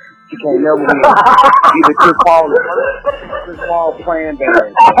bad. He can't never be either Chris Paul is hurt, Chris Paul playing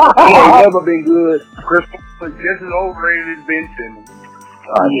bad. He ain't never been good. Chris Paul is just as overrated as Ben Simmons.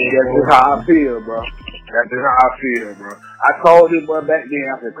 That's just how I feel, bro. That's just how I feel, bro. I told this boy back then,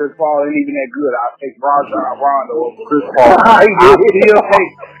 I said, Chris Paul ain't even that good. I'll take Rajon Rondo over Chris Paul. I'll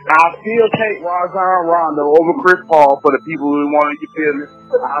still take Rajon Rondo over Chris Paul for the people who want to feel me.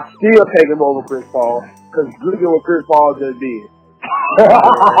 I'll still take him over Chris Paul because look at what Chris Paul just did.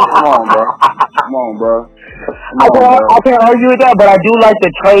 Come on, bro. I can't argue with that, but I do like the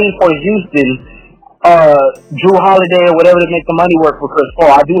trade for Houston, Drew Holiday or whatever to make the money work for Chris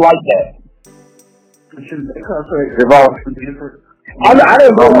Paul. I do like that. I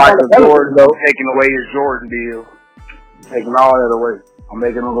didn't know Michael Jordan though, taking away his Jordan deal, taking all that away. I'm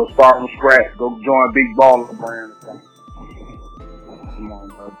making him go start from scratch, go join Big Baller brand or something. Come on,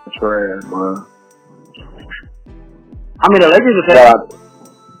 bro. Trash, bro. I mean, the Lakers are saying.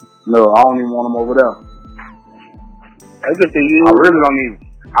 No, I don't even want him over there. I really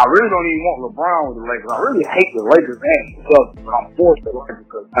don't even want LeBron with the Lakers. I really hate the Lakers and stuff, but I'm forced to like it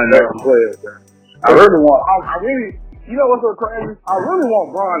because I never played there. You know what's so crazy? I really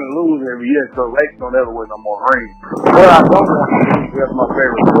want Bron to lose every year so Lakers don't ever win no more rings. But I don't want him to lose. That's my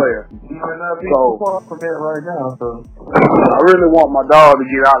favorite player. So, from that right now, so I really want my dog to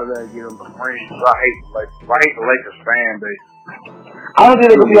get out of there and get him some rings. I hate the Lakers. I hate the Lakers fan base. I don't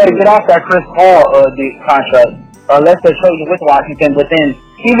think they could be able to get off that Chris Paul contract unless they're trading with Washington. But then,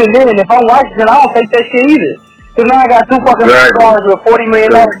 even then, if I'm Washington, I don't take that shit either. Because now I got two fucking stars with $40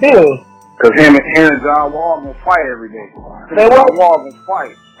 million deals. Because him and John Wall gonna fight every day. They will. John Wall gonna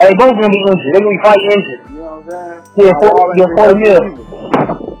fight. They both gonna be injured. They're gonna be fighting injured. You know what I'm saying? Yeah, $40 million.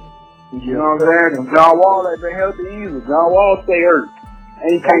 You know what I'm saying? John Wall ain't been healthy either. John Wall stay hurt.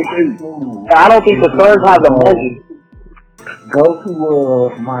 And he can't shoot. I don't think the Spurs have the money. Go to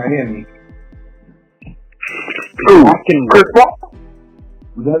Miami. Chris Paul?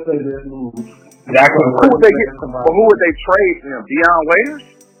 Let's say that move. Exactly. Who would they trade for him? Deion Waiters?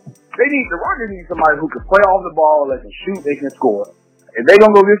 The Rockets need somebody who can play off the ball, they can shoot, they can score. If they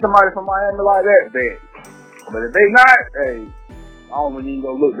gonna go get somebody from Miami like that, bad. But if they not, hey, I don't even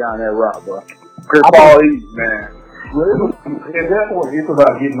go look down that route, bro. Chris Paul, man. Well, at that point, it's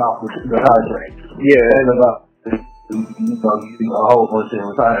about getting off the contract. Yeah, it's about getting a whole bunch of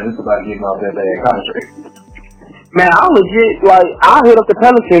retiring. It's about getting off that bad contract. Man, I legit I'll hit up the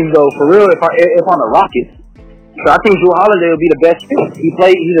Pelicans though, for real. If on the Rockets, so I think Jrue Holiday will be the best fit. He's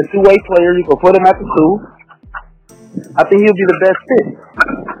a two-way player. You can put him at the 2. I think he'll be the best fit.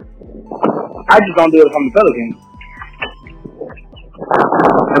 I just don't do it if I'm the Pelicans.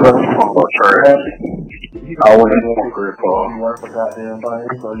 I wouldn't want Chris Paul. He worked for goddamn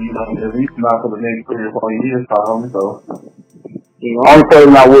thing, so at least not for the next 3 or 4 years, probably. So, only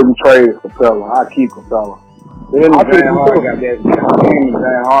person I wouldn't trade is Capella. I keep Capella. Then Van Horn got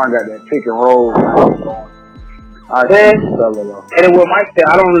that pick and roll going. And then what Mike said,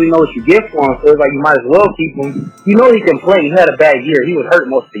 I don't really know what you get for him, so it's like you might as well keep him. You know he can play. He had a bad year. He was hurt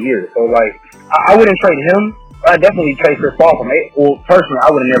most of the year. So, like, I wouldn't trade him. I'd definitely trade Chris Paul from it. Well, personally,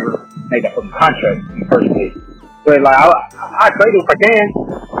 I would have never made that from the contract, personally. But, like, I'd trade him if I can.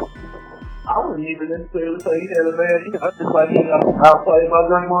 I wouldn't even necessarily say he had a bad year. I just like he got outplayed by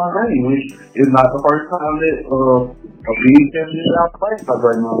Draymond Green, which is not the first time that a big champion is outplayed by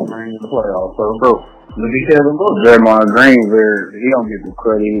Draymond Green in the playoffs. So look at Kevin Love. Draymond Green, he don't get the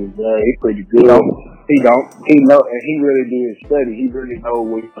credit. He's pretty good. He don't. He know, and he really did his study. He really know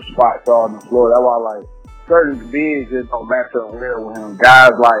what the spots are on the floor. That's why, like, certain bigs just don't match up well with him.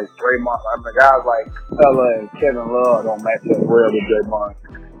 Guys like Draymond, guys like Capella and Kevin Love don't match up well with Draymond.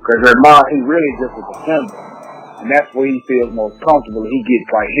 Because Draymond, he really just a defender. And that's where he feels most comfortable. He gets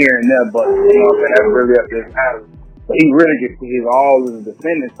like here and there, but you know what I'm saying, that's really up to his alley. But he really gets his all in the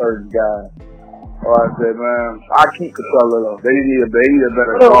defending certain guys. So I said, man, I keep Capella though. They need a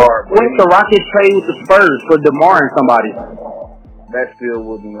better guard. What's the Rockets trade with the Spurs for DeMar and somebody? That still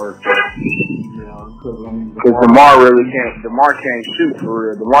wouldn't work. Because DeMar really can't. DeMar can't shoot for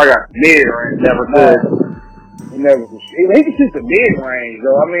real. DeMar got mid-range. Never could. He never could shoot. He can shoot the mid-range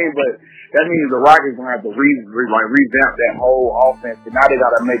though. I mean, but that means the Rockets gonna have to revamp that whole offense. And now they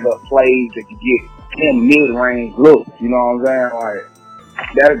gotta make up plays that can get him mid-range looks. You know what I'm saying? Like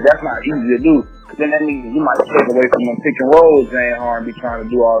that's not easy to do. Then that means you might take away from them pick and rolls James Harden be trying to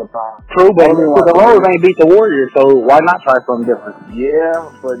do all the time. True, but the rolls ain't beat the Warriors, so why not try something different? Yeah,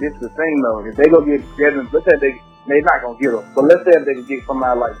 but this is the thing though. If they go get Devin, let's say they're not gonna get him, but let's say if they can get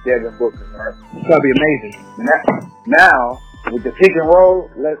somebody like Devin Booker, right? It's gonna be amazing. Now with the pick and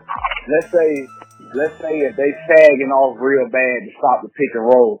roll, let's say if they sagging off real bad to stop the pick and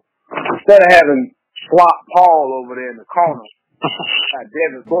roll, instead of having Swap Paul over there in the corner. Got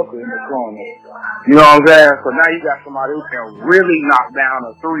Devin Booker in the corner. You know what I'm saying? So now you got somebody who can really knock down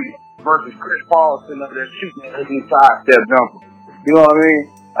a 3 versus Chris Paul sitting up there shooting an inside step jumper. You know what I mean?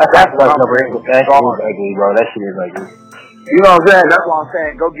 That's what I'm saying. That shit is ugly. You know what I'm saying? That's what I'm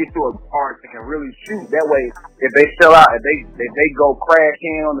saying. Go get to a guard that can really shoot. That way, if they sell out, if they go crash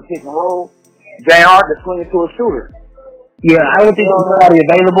in on the pick and roll, James Harden can swing it to a shooter. Yeah, I don't think there's nobody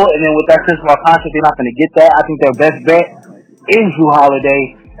available, and then with that Chris Paul contract, they're not going to get that. I think their best bet is Jrue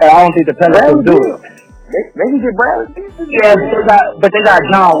Holiday, and I don't think the Pelicans do it. They can get Bradley. Yeah, but they got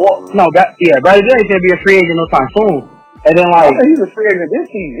John Wall. No, Bradley Beal ain't going to be a free agent no time soon. And then he's a free agent this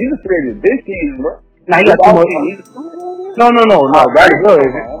season. He's a free agent this season, bro. Now he got 2 more. No. Bradley Beal is.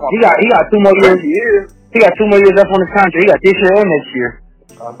 He got 2 more years. He got 2 more years left on his contract. He got this year and next year.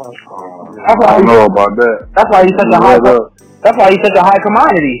 I don't know about that. That's why he's such a high. That's why he's such a high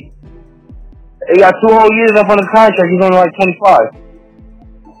commodity. He got 2 whole years left on his contract. He's only like 25.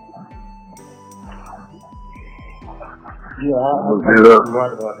 Yeah, I'm right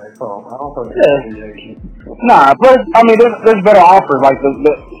about that. So I don't think Nah, but I mean, there's better offers. Like the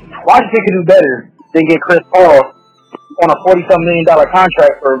Washington could do better than get Chris Paul on a $40-something million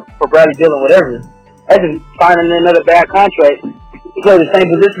contract for Bradley Beal or whatever. That's just signing another bad contract. He plays the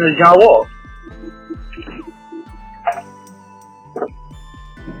same position as John Wall.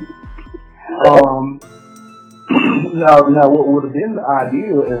 Now, what would have been the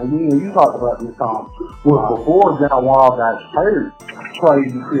ideal, and me and you talked about this, Tom, was before John Wall got hurt,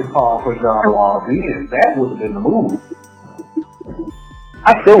 trading Chris Paul for John Wall. Then that would have been the move.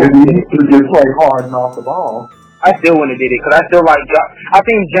 I still wouldn't have to just play Harden off the ball. I still wouldn't have did it because I still like. I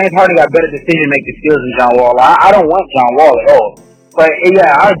think James Harden got better decision-making skills than John Wall. I don't want John Wall at all. But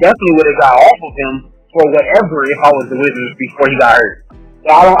yeah, I definitely would have got off of him for whatever if I was the Wizards before he got hurt. So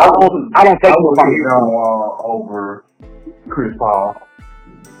I don't take him from John Wall over Chris Paul.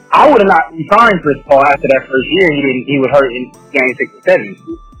 I would have not signed Chris Paul after that first year. He would hurt in game 6 and 7.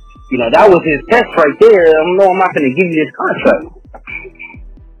 You know, that was his test right there. I'm not going to give you this contract.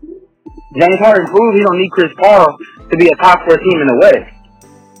 James Harden proved he don't need Chris Paul to be a top 4 team in the West.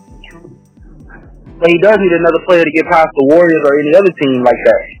 But he does need another player to get past the Warriors or any other team like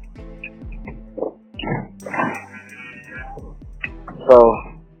that. So,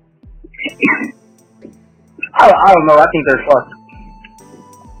 I don't know. I think they're fucked.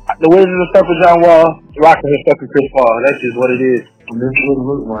 The Wizards are stuck with John Wall. The Rockets are stuck with Chris Paul. That's just what it is. And this is what it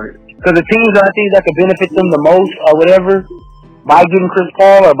looks like. Because the teams that I think that could benefit them the most or whatever, by getting Chris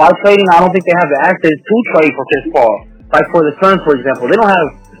Paul or by trading, I don't think they have the access to trade for Chris Paul. Like for the Suns, for example, they don't have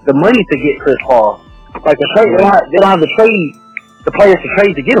the money to get Chris Paul. Like the trade, they don't have the players to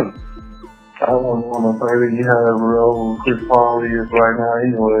trade to get him. I don't want to say that you have real Chris Paul is right now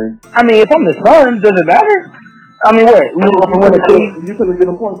anyway. I mean, if I'm the Suns, does it matter? I mean, what? You could have get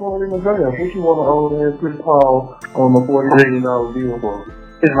a point forward in the draft. What you want to own as Chris Paul on the $40 million deal for?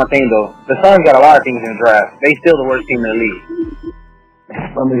 This is my thing, though. The Suns got a lot of things in the draft. They still the worst team in the league.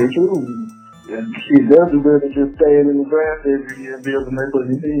 I mean, it's true. Shit, they'll do better than just staying in the draft every year and building their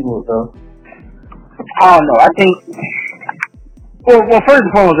fucking team with them. I don't know. I think... Well, first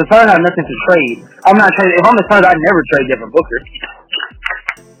and foremost, the Suns have nothing to trade. I'm not trading... If I'm the Suns, I'd never trade Devin Booker.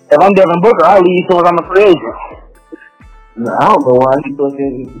 If I'm Devin Booker, I'll leave as soon as I'm a free agent. No, I don't know why he's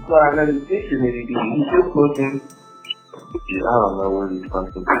fucking flying out of the picture that he did. He's just looking... Yeah, I don't know where he's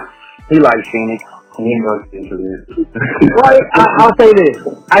fucking... He likes Phoenix. He ain't gonna get into this. Right, I'll say this.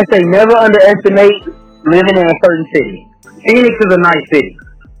 I say never underestimate living in a certain city. Phoenix is a nice city.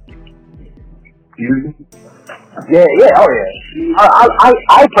 You? Yeah, oh yeah.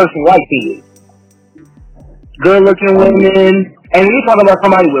 I personally like Phoenix. Good looking women. And you're talking about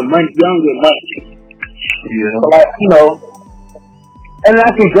somebody with money, young with money. Yeah. So like, you know, and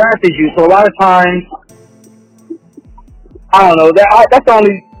that's who drafted you. So a lot of times, I don't know. That's the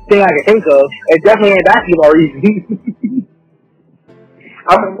only thing I can think of. It definitely ain't basketball reason.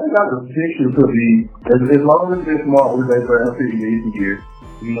 I mean, they got the potential to be, as long as they're smart with their draft pick each year,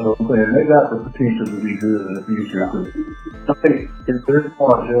 you know what I'm saying? They got the potential to be good in the future. I think if they're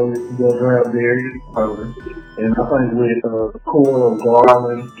smart, they'll draft Darius Garland. And I think with the core of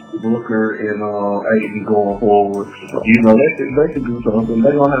Garland, Booker, and Ayton going forward, you know, they can do something.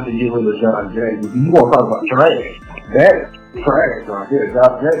 They're going to have to get rid of John Jackson. You want to talk about trash? That's trash right here.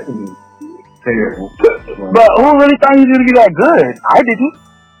 John Jackson is terrible. But who really thought he was going to be that good? I didn't.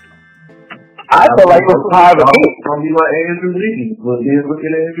 I felt like it was high of a pick. It's going to be like Andrew Wiggins, but then look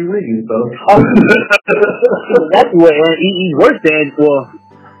at Andrew Wiggins, though. That's what he's worse than. Well,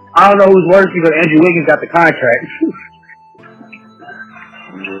 I don't know who's worse because Andrew Wiggins got the contract.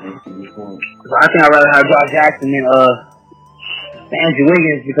 I think I'd rather have Josh Jackson than Andrew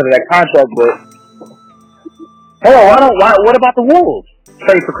Wiggins because of that contract. But hell, what about the Wolves?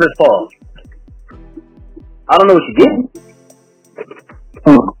 Trade for Chris Paul. I don't know what you're getting.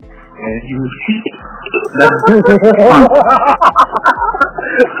 And he was cheating.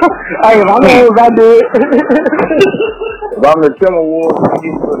 Hey, if I'm the Wolves, I do it. If I'm the Timberwolves, I'm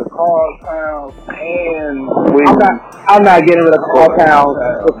getting rid of Carl Towns and Wiggins. I'm not getting rid of Carl Towns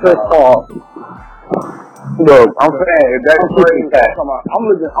for Chris Paul. Look, I'm saying if that's crazy,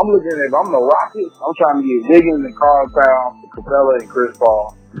 I'm looking at if I'm the Rockets, I'm trying to get Wiggins and Carl Towns, Capella and Chris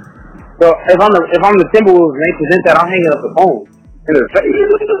Paul. So if I'm the Timberwolves and they present that, I'm hanging up the phone in their face,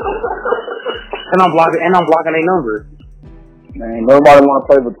 and I'm blocking their numbers. Man, nobody want to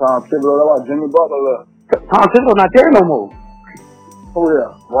play for Tom Thibodeau. That's why Jimmy Butler left. Tom Thibodeau's not there no more. Oh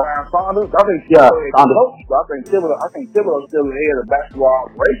yeah, Ryan Saunders. I think Thibodeau's still the head of basketball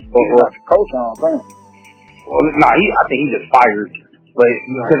operations. He's not the coach, I don't think. Well, I think he just fired. But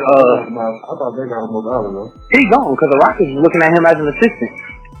I thought they got him out of though. He's gone because the Rockets was looking at him as an assistant,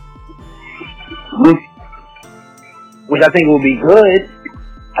 which I think will be good.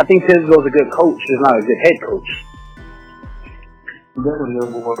 I think Thibodeau's a good coach. He's not a good head coach. Definitely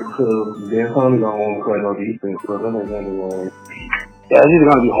number one because D'Antoni don't want to play no defense, so that ain't number one. Yeah, it's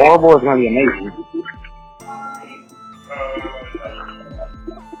either going to be horrible or it's going to be amazing.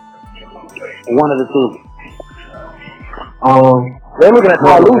 One of the two. They're looking at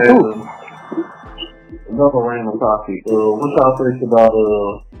Paul Lou too. Another random topic. What y'all think about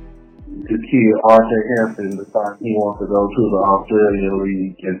the kid R.J. Hampton deciding he wants to go to the Australian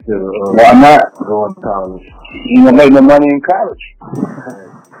League instead of why not going to college? You gonna make no money in college?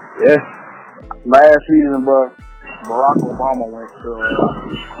 Yes. Last season, but Barack Obama went to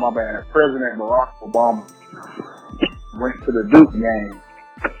President Barack Obama went to the Duke game.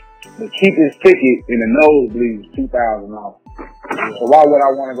 The cheapest ticket in the nosebleed was $2,000. So why would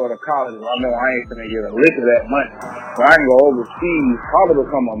I want to go to college if I know I ain't gonna get a lick of that money? So I can go overseas, probably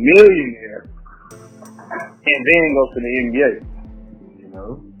become a millionaire, and then go to the NBA. You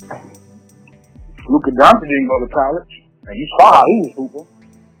know? Luka Doncic didn't go to college, and you saw how he was hooping.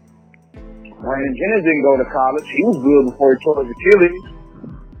 Brandon Jennings didn't go to college. He was good before he tore his Achilles.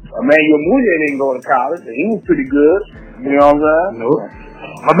 Emmanuel Mudiay didn't go to college, and he was pretty good. You know what I'm saying? Nope.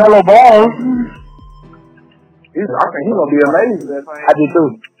 LaMelo Ball. I think he's gonna be amazing. I do too.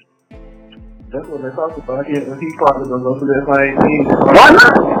 That's what they talk about. He's probably gonna go to that same team. Why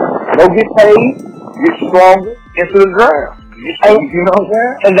not? Go get paid, get stronger, into the draft. You know what I'm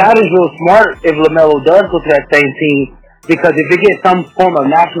saying? And that is real smart if LaMelo does go to that same team, because if it gets some form of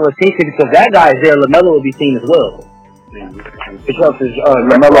national attention, because that guy is there, LaMelo will be seen as well. Because it's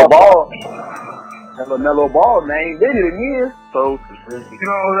LaMelo Ball. And LaMelo Ball name did it again. So, you know what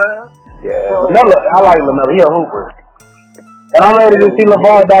I'm saying? Yeah, LaMelo, I like LaMelo. He a hooper. And I'm ready to see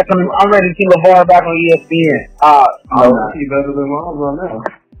LeVar back on. I'm ready to see LeVar back on ESPN. He's better than Lonzo now.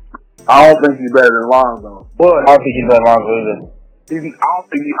 I don't think he's better than Lonzo. But I don't think he's better than Lonzo either. I don't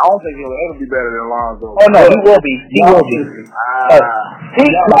think he'll ever be better than Lonzo. Oh no, he will be. He will be. He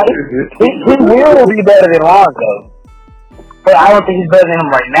will be better than Lonzo. But I don't think he's better than him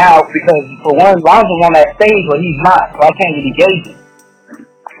right now because, for one, Lonzo's on that stage, but he's not. So I can't really gauge it.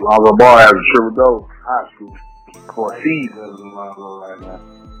 Lonzo Ball has a triple double high school for a season. Better than Lonzo right now.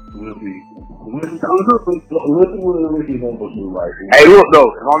 We'll see. We'll see what he's going to do right now. Hey, look though,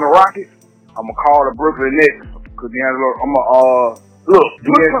 if I'm the Rockets, I'm gonna call the Brooklyn Nets because I'm gonna look.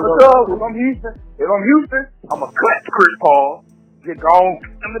 If I'm Houston, I'm gonna cut Chris Paul, get gone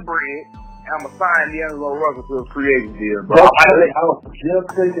in the bread, and I'm gonna sign D'Angelo Russell to a free agent deal, bro. I might let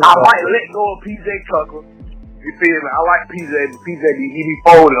go of PJ Tucker. You feel me? I like PJ, but PJ he be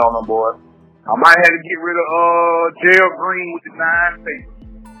folding on them, boy. I might have to get rid of Gerald Green with the 9 papers.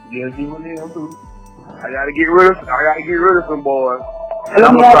 Yeah, he went in too. I gotta get rid of some boys. And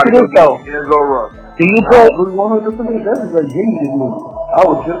let me ask you this though. Do you put 100%? That's a great genius move. I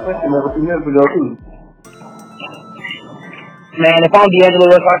was just thinking that a few minutes ago too. Man, if I'm D'Angelo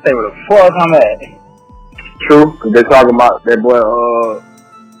Russell, I say where the fuck I'm at. True, cause they're talking about that boy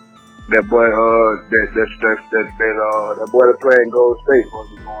that boy that playing Gold State supposed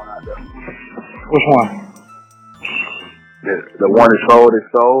to be going out there. Which one? The one that sold his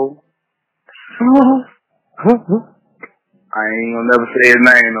soul. I ain't gonna never say his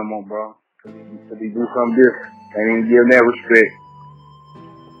name no more, bro. Cause he do something different. Ain't even give him that respect.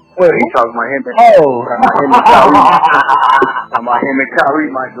 Wait, he talking about him. Him and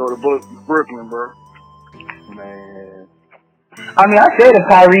Kyrie might go to Brooklyn, bro. Man. I mean, I said to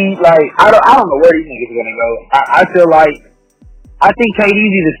Kyrie, like, I don't know where these niggas are gonna go. I feel like, I think KD's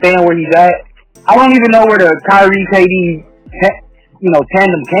either staying where he's at. I don't even know where the Kyrie KD,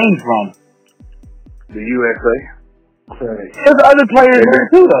 tandem came from. The USA. There's other players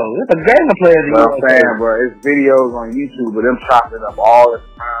there too, though. There's a gang of players. I'm saying, bro, it's videos on YouTube of them chopping up all the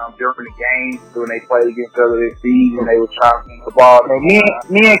time during the games when they played against each other this season. They were chopping the ball. Me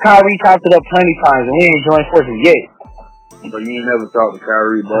and Kyrie chopped it up plenty of times, and we ain't joined forces yet. But you ain't never talked to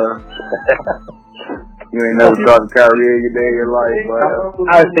Kyrie, bro. You ain't never talked to Kyrie in your day of your life, bro.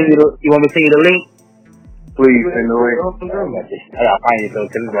 I'll send you you want me to send you the link? Please send the link. I gotta find it though,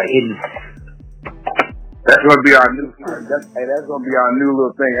 because it's like hidden. That's gonna be our new. That's gonna be our new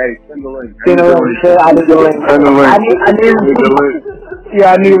little thing. Hey, send the link. Send the link. Send the link. I need the link. Yeah,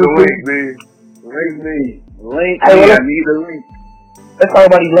 I need the link. Link. I need the link. Let's talk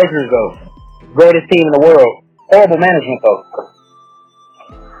about these Lakers though. Greatest team in the world. Horrible management though.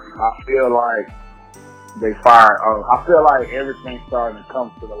 I feel like they fired. I feel like everything's starting to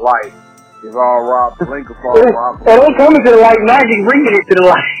come to the light. It's all Rob Pelinka fault. It ain't coming to the light. Magic bringing it to the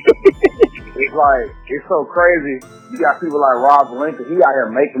light. It's like, it's so crazy. You got people like Rob Pelinka. He out here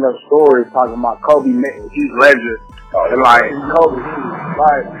making up stories talking about Kobe. He's legend. And like, Kobe,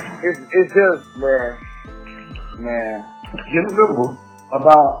 like, it's just, man. You remember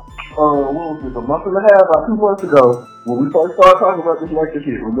about, what was it, a month and a half or 2 months ago, when we first started talking about this Lakers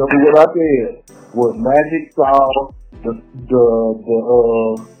shit, remember what I said? Was Magic saw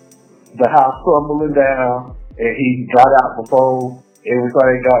the house crumbling down, and he got out before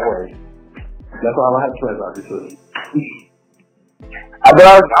everything got worse. That's all I have to say about this. But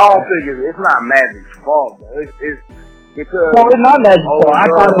I don't think it's not Magic's fault, though. It's because... No, it's not Magic's fault. I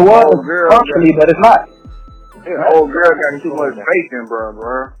thought it was partially, but it's not. Yeah, old girl got too much faith in,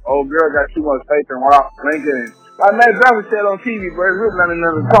 bro. Old girl got too much faith in Rob Lincoln. Like Matt Johnson said on TV, bro, there's really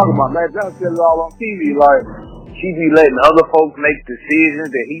nothing to talk about. Matt Johnson said it all on TV. Like, she be letting other folks make decisions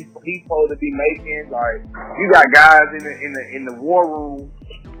that he's supposed to be making. Like, you got guys in the war room.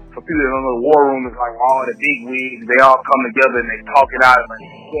 For people that don't know, the war room is like all the big wigs. They all come together and they talk it out and like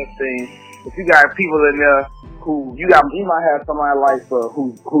discuss things. If you got people in there who you might have somebody like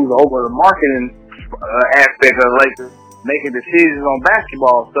who's over the marketing aspect of Lakers, making decisions on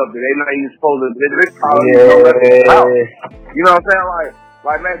basketball stuff that they not even supposed to. This probably you know what I'm saying?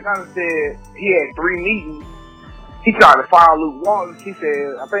 Like Matt Johnson said, he had 3 meetings. He tried to fire Luke Walton. I think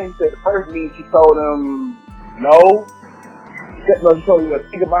he said the first meeting she told him no. She told him to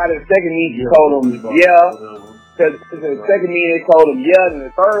think about it. The second meeting she told him yeah. Because the second meeting they told him yeah, and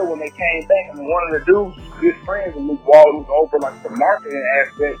the third when they came back and one of the dudes, good friends of Luke Walton, was over like the marketing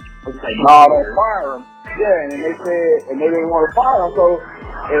aspect, was like, no, don't fire him. Yeah, and then they said, and they didn't want to fire him. So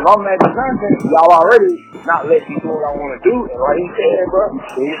if I'm Magic Johnson, y'all already not let me do what I want to do. And like he said, bro,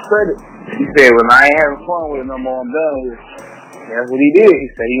 to his credit, he said, when I ain't having fun with it no more, I'm done with it. That's what he did. He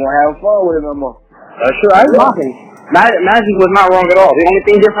said he won't have fun with it no more. Sure, I was mocking. Magic was not wrong at all. The only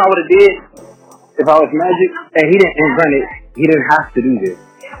thing different I would have did if I was Magic, and he didn't have to do this.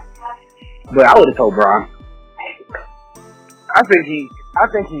 But I would have told Bron. I think he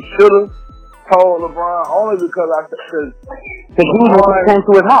should have told LeBron only because he was the one that came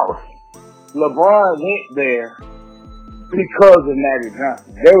to his house. LeBron went there because of Magic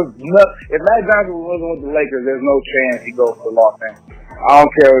Johnson. If Magic Johnson wasn't with the Lakers, there's no chance he goes to Los Angeles. I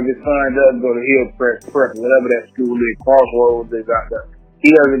don't care if his son doesn't go to Hillcrest Prep, whatever that school is, Crossroads is out there. He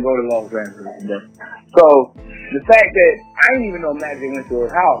doesn't go to Los Angeles. So the fact that I didn't even know Magic went to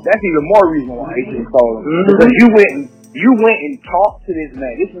his house, that's even more reason why he should call him. Because you went and talked to this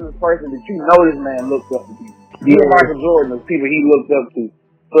man. This is a person that you know this man looked up to. Michael Jordan, the people he looked up to.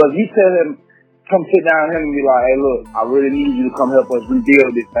 So if you tell him, come sit down with him and be like, hey, look, I really need you to come help us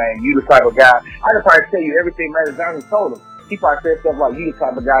rebuild this thing. You the type of guy. I can probably tell you everything Magic Johnson told him. He probably said stuff like, you the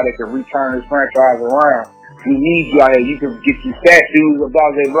type of guy that can return this franchise around. We need you out here. You can get you statues of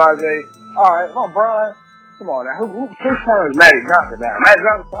blase. All right, come on, Brian. Come on now. Who turns Magic Johnson down? Magic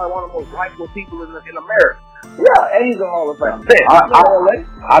Johnson's probably one of the most likable people in America. Yeah, and he's a Hall of Fame. I'd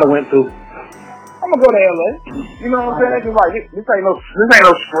have went to. I'm gonna go to LA. You know what I'm saying? Cause like this ain't no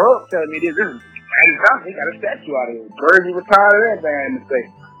scrub telling me this. This is Magic Johnson. He got a statue out of here. Jersey retired and everything in the state.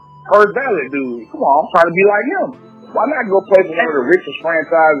 First ballot dude. Come on, I'm trying to be like him. Why not go play for one of the richest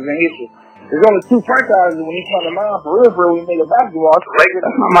franchises in history? There's only 2 franchises when he come to mind for real when you think of basketball. It's the Lakers.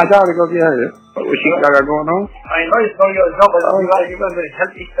 That's not my job to go get her. What shit y'all got going on? I know you're throwing your jump, but you gotta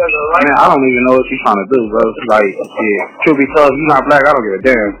help each other, right? Man, I don't even know what you're trying to do, bro. It's like, shit. Truth be told, you're not black, I don't give a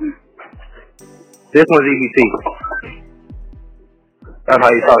damn. This one's EBT. That's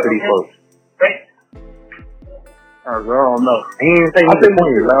how you talk to these folks. I don't know. He didn't say he's the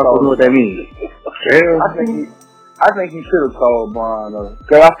point. I don't know what that means. Yeah. I think he should have told Bron,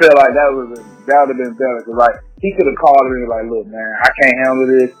 because I feel like that would have been better. Because like he could have called him and like, look, man, I can't handle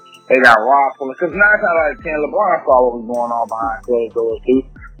this. They got robbed from it. Because 9 times out of 10, LeBron saw what was going on behind closed doors too.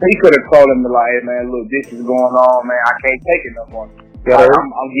 So he could have told him to like, hey man, look, this is going on, man. I can't take it no more.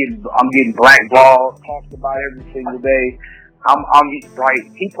 I'm getting blackballed, talked about every single day. I'm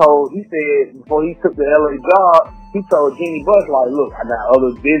like he said before he took the LA job, he told Jeannie Buss like, look, I got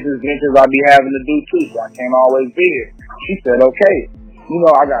other business ventures I be having to do too, so I can't always be here. She said, okay. You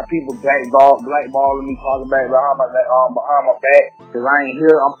know, I got people blackballing me, talking back behind my back, because I ain't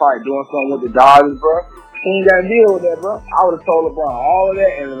here. I'm probably doing something with the Dodgers, bro. He ain't got to deal with that, bro. I would have told LeBron all of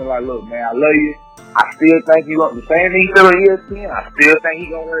that, and then like, look, man, I love you. I still think you the same thing he said on ESPN. I still think he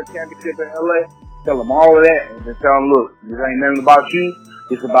gonna win a championship in LA. Tell him all of that, and then tell him, look, this ain't nothing about you.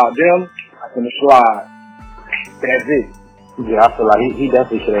 It's about them. I'm gonna slide. That's it. Yeah, I feel like he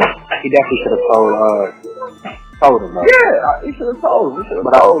definitely should have told him. Bro. Yeah, he should have told him.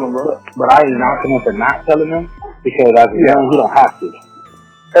 Told him, bro. But I ain't knocking him for not telling him because as a young, he don't have to.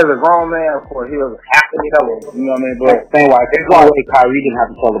 As a grown man, of course, he doesn't have to tell him. You know what I mean? But same way Kyrie didn't have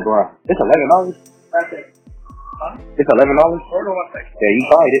to tell LeBron. It's $11. It's $11. Hold on one second. Yeah, you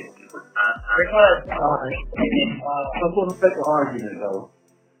tried it. Alright. So for the sake of argument though,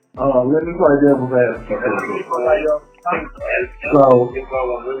 let me play devil's advocate. So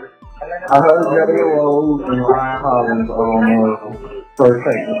I heard Jerry Rose and Ryan Hollins on First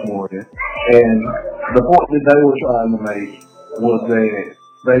Take this morning, and the point that they were trying to make was that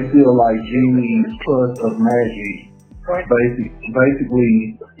they feel like Jeannie's trust of Magic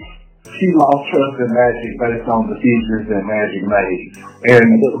basically she lost trust in Magic based on decisions that Magic made.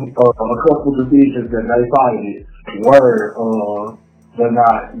 And a couple decisions that they cited were but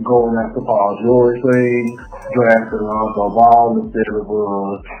not going after Paul George thing, drafting Lonzo Ball instead of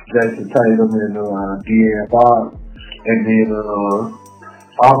Jason Tatum and De'Aaron Fox, and then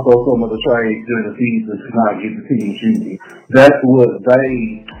also some of the trades during the season to not get the team shooting. That's what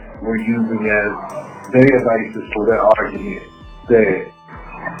they were using as their basis for their argument that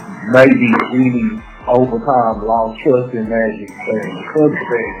maybe any overtime lost trust in Magic and because of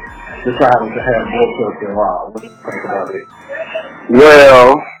that decided to have more trust in Rob. What do you think about it?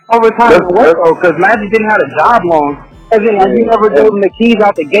 Well, Overtime what though? Because Magic didn't have a job long. As in, like, you never gave him the keys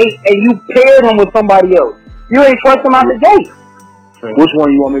out the gate, and you paired him with somebody else. You ain't trust him out the gate. which one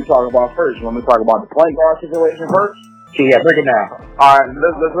you want me to talk about first? You want me to talk about the point guard situation first? Yeah, break it down. All right,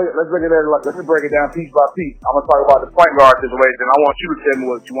 let's look at it. Let's break it down piece by piece. I'm gonna talk about the point guard situation. I want you to tell me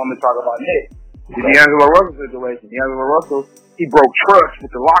what you want me to talk about next. The D'Angelo Russell situation. D'Angelo Russell, he broke trust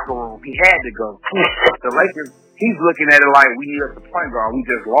with the locker room. He had to go. The Lakers, he's looking at it like we need us a point guard. We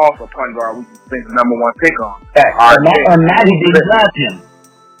just lost a point guard. We just spent the number one pick on. All right, and Magic didn't draft him.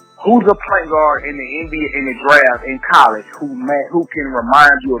 Who's a point guard in the NBA in the draft in college who can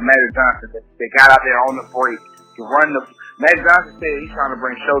remind you of Magic Johnson that got out there on the break to run the? Magic Johnson said he's trying to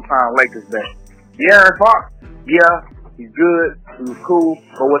bring Showtime Lakers back. De'Aaron Fox, yeah, he's good, he was cool,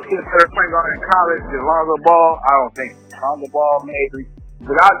 but was he a better point guard in college than Lonzo Ball? I don't think so. Lonzo Ball maybe.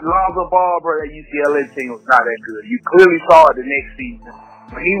 Without Lonzo Ball, bro, that UCLA team was not that good. You clearly saw it the next season.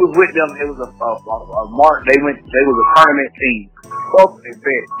 When he was with them, it was a mark. They was a tournament team. So they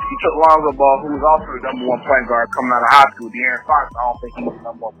said he took Lonzo Ball, who was also the number one point guard coming out of high school. De'Aaron Fox, I don't think he was the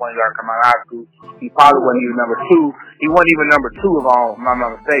number one point guard coming out of high school. He probably wasn't even number two. He wasn't even number two if I'm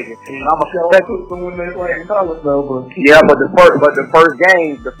not mistaken. Yeah, but the first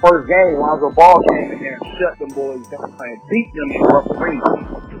game, Lonzo Ball came in there and shut them boys down and beat them in Rupp Arena.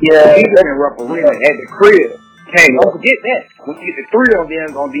 Yeah, beat them in Rupp Arena at the crib. Hey, don't forget that. When you get the three on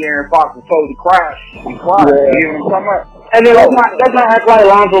De'Aaron Fox and told to cry, he cried. Yeah. You know what I'm talking about? And then let's not act like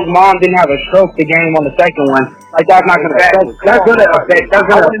Lonzo's mom didn't have a stroke the game on the second one. Like that's not gonna affect. That's gonna affect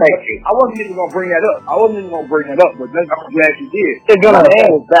you. I wasn't even gonna bring that up. But I'm glad you did. It's gonna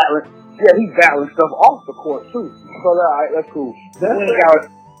man was battling. Yeah, he's battling stuff off the court too. So that's cool. He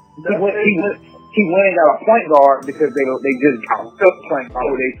went and got a point guard because they just got a point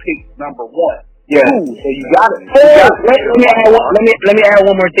guard where they picked number one. Yeah. Cool. So you got it. Let me add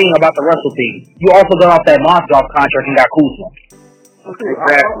one more thing about the Russell team. You also got off that Mozgov contract and got Kuzma.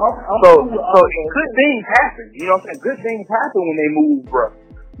 Exactly. So good things happen. You know what I'm saying? Good things happen when they move, bro.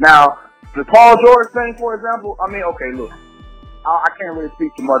 Now, the Paul George thing, for example, I mean, okay, look. I can't really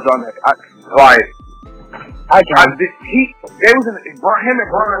speak too much on that. Him and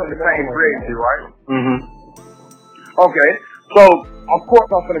Brian in the same grade, right? Mm-hmm. Okay. So, of course,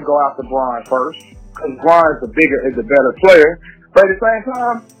 I'm going to go after Bron first, because Bron is the better player. But at the same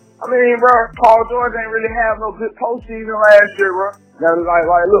time, I mean, bro, Paul George ain't really have no good postseason last year, bro. Now,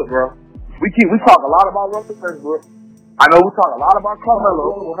 look, bro, we talk a lot about Russell Westbrook. I know we talk a lot about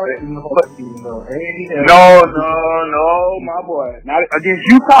Carmelo. No, my boy. Not against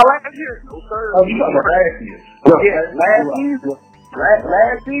Utah last year. No, sir.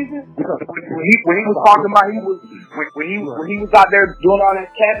 Last season, when he was talking about when he was out there doing all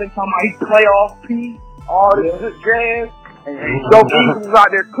that capping, talking about he playoff P, all this good jazz, and Joe Ingles was out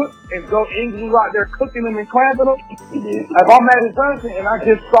there cooking them and clapping them. If I'm Magic Johnson and I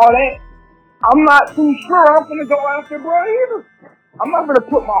just saw that, I'm not too sure I'm gonna go after bro either. I'm not gonna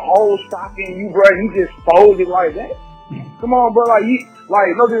put my whole stock in you, bro. You just folded like that. Come on, bro.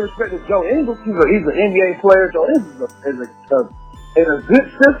 No disrespect to Joe Ingles. He's an NBA player. Joe Ingles is a good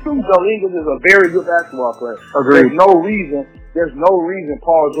system. Joe Ingles is a very good basketball player. Agreed. There's no reason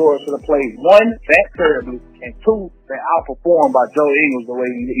Paul George should have played one that terribly and two that outperformed by Joe Ingles the way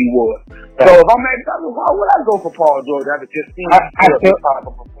he was. So if I'm Magic Johnson, why would I go for Paul George after just seeing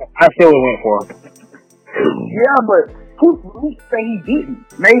I still went for him. Yeah, but who say he didn't?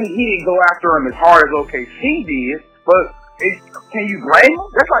 Maybe he didn't go after him as hard as OKC did, but can you blame him?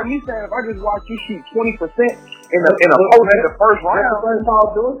 That's like me saying if I just watch you shoot 20% in the first round. That's what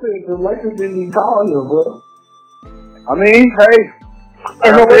Paul George said. The Lakers didn't even call him, bro. I mean, hey.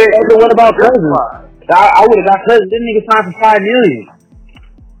 And what about Cousins? I would have got Cousins. This nigga signed for $5 million.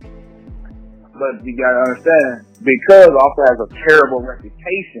 But you gotta understand, because also has a terrible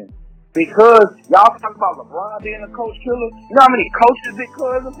reputation. Because y'all talk about LeBron being a coach killer. You know how many coaches Big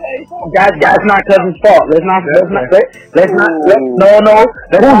Cousin paid for? That's not Cousin's fault. Let's not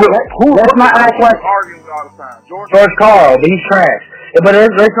act like arguing all the time. George Karl, but he's trash. But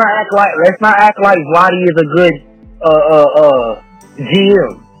let's not act like Vlade is a good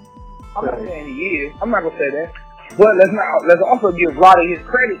GM. I'm not saying he is. I'm not gonna say that. But let's also give Vlade his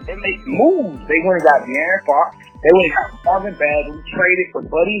credit. They make moves. They went and got De'Aaron Fox. They went and got Marvin Bagley, traded for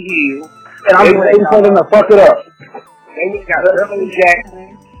Buddy Hield. And I'm waiting for them to fuck it up. They went and got Sterling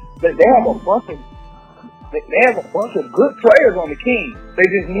Jackson. They have a bunch of good players on the Kings. They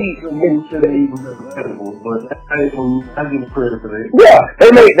just need to move to the Eagles. But I give them credit for that. Yeah,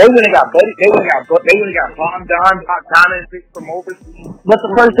 they went and got Buddy. They went and got Von Don from overseas. But the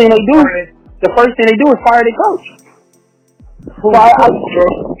first thing they do is fire the coach. So I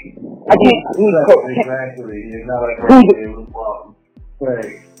can't. Exactly. It's not like it was a problem.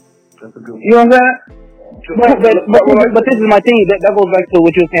 Right. That's a good one. You know what I'm saying? But this is my thing. That goes back to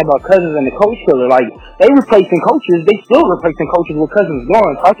what you were saying about Cousins and the coach killer. Like, they replacing coaches. They still replacing coaches with Cousins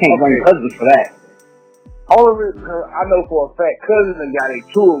gone. So I can't blame Cousins for that. All of it, I know for a fact, Cousins got a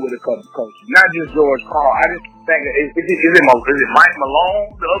tour with a couple coaches, not just George Karl. I just think is it Mike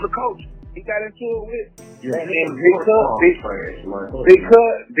Malone, the other coach? He got into it with. Yeah, and because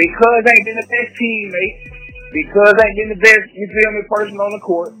ain't been the best teammate. Because ain't been the best, you feel me, person on the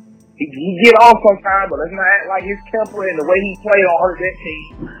court. He get off sometimes, but let's not act like his temper and the way he played don't hurt that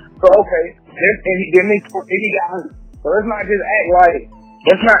team. So okay, then he got hurt. So let's not just act like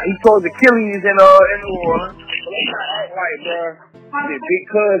he told Achilles in New Orleans. So let's not act like Big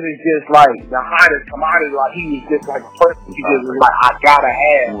Cuz is just like the hottest commodity. Like he was just like a person. He just was like, I gotta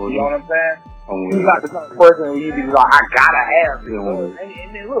have. You know what I'm saying? He's not the kind of person where you be like, I gotta have.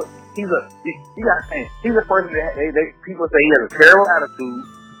 And then look, he's a person that people say he has a terrible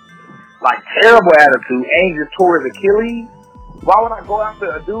attitude. Like terrible attitude, and he just tore his Achilles. Why would I go after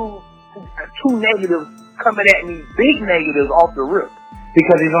a dude who got two negatives coming at me, big negatives off the rip?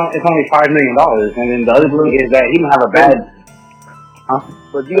 Because it's only $5 million, and then the other thing is that he don't have a bad.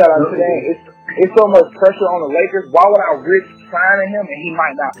 But you gotta understand, it's so much pressure on the Lakers. Why would I risk signing him and he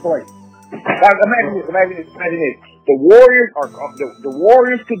might not play? Like, imagine this. The Warriors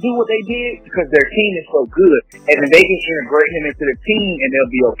could do what they did because their team is so good, and then they can integrate him into the team, and they'll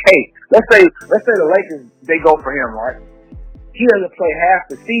be okay. Let's say the Lakers, they go for him, right? He doesn't play half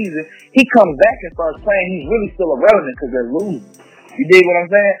the season. He comes back and starts playing. He's really still irrelevant because they're losing. You dig what I'm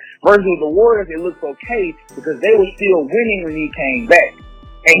saying? Versus the Warriors, it looks okay because they were still winning when he came back.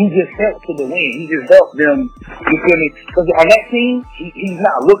 And he just helped to the win. He just helped them. You feel me? Because on that team, he's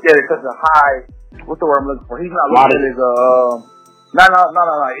not looked at as such a high. What's the word I'm looking for? He's not looked at as a. No.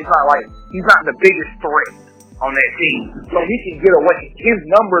 It's not like he's not the biggest threat on that team. So he can get away. His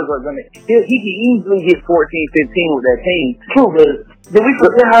numbers are gonna. He can easily get 14, 15 with that team. True, but did we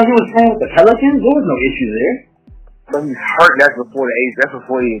forget how he was playing with the Pelicans? There was no issue there. But he's hurt. That's before the A's. That's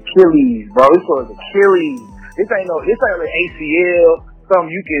before the Achilles, bro. He tore his Achilles. This ain't like ACL. Something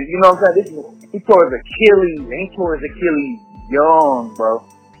you can, you know what I'm saying? He tore his Achilles, and he tore his Achilles young, bro.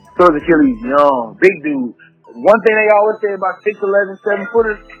 Tore his Achilles young. Big dude. One thing they always say about 6'11",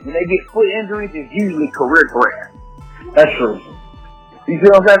 7-footers, when they get foot injuries, it's usually career threat. That's true. You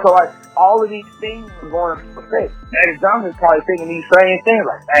see what I'm saying? So, like, all of these things are going to affect. Magic Johnson's probably thinking these same things,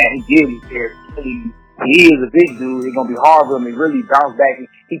 like, man, he did his Achilles. He is a big dude. It's going to be hard for him to really bounce back.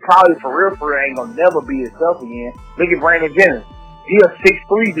 He probably, for real, ain't going to never be himself again. Look at Brandon Jennings. He a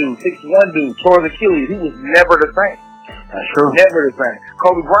 6'3" dude, 6'1" dude, tore his Achilles. He was never the same. That's true. Never the same.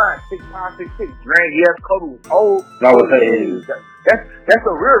 Kobe Bryant, 6'5", 6'6". Granted, yes, Kobe was old. That's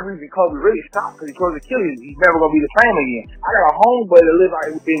the real reason Kobe really stopped, because he tore his Achilles. He's never going to be the same again. I got a homeboy that lives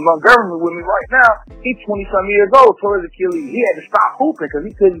in Montgomery with me right now. He's 20-some years old, tore his Achilles. He had to stop hooping because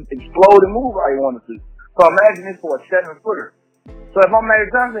he couldn't explode and move how he wanted to. So imagine this for a 7-footer. So if I'm Magic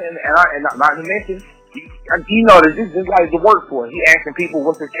Johnson, and not to mention, you know that this is like the work for. He asking people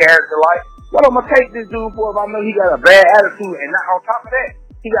what's his character like. What I'm gonna take this dude for if I know he got a bad attitude, and not on top of that,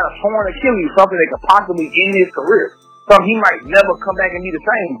 he got a torn Achilles, something that could possibly end his career. Something he might never come back and be the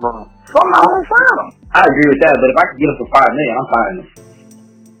same from. So I'm not gonna sign him. I agree with that, but if I could get him for $5 million, I'm fine.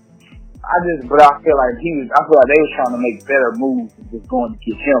 But I feel like they was trying to make better moves than just going to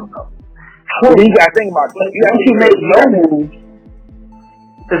get him though. You gotta think about that. You made no moves.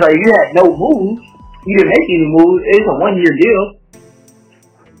 It's like you had no moves. You didn't make any moves. It's a 1-year deal.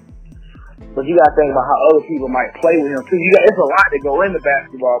 But you gotta think about how other people might play with him too. It's a lot to go into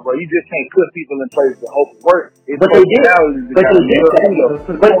basketball, bro. You just can't put people in place to hope it works. But they did. But they did.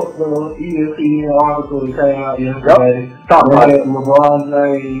 ESPN article that came out yesterday. LeBron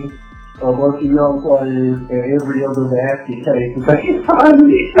James, a bunch of young players, and every other basket case. That's what I'm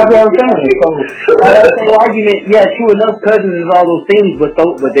saying. So, that's the argument. Yeah, true enough, Cousins and all those things, but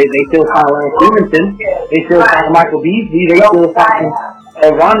they still find Lance Stevenson. They still find Michael Beasley. They still find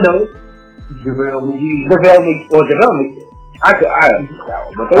Rondo. JaVale McGee. JaVale McGee. I understand that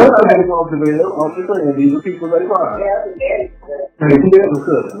one. But So what's going on to me? I'm just saying, these are people they find.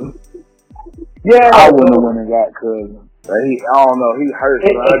 Yeah, I wouldn't have went and got Cousins. But I don't know. He hurt.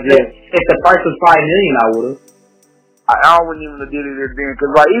 If the price was $5 million, I would have. I wouldn't even have did it then.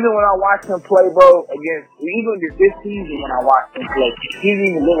 Because like, even when I watched him play, bro, even this season when I watched him play, he didn't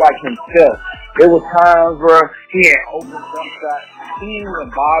even look like himself. There were times where he had open jump shots. He didn't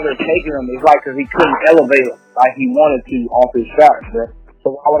even bother taking them. It's like because he couldn't elevate them like he wanted to off his shots, bro.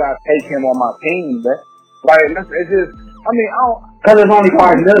 So why would I take him on my team, bro? Like, it's just, I mean, I don't. Because it's only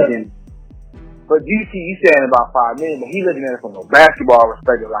 $5 million. But you saying about $5 million, but he looking at it from a basketball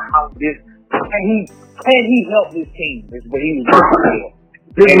perspective. Like, how can he help this team? Is what he was looking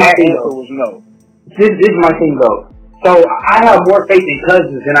for. And that answer was no. This is my thing, though. So I have more faith in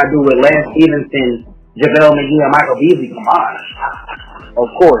Cousins than I do with Lance Stevenson, JaVale McGee, and Michael Beasley combined. Of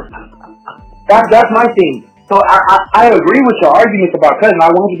course. That's my thing. So I agree with your arguments about Cousins. I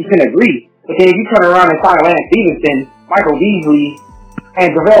 100% agree. But then if you turn around and sign Lance Stevenson, Michael Beasley,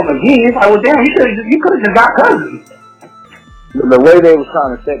 and JaVale McGee, it's like, well, damn, you could have just got Cousins. The way they were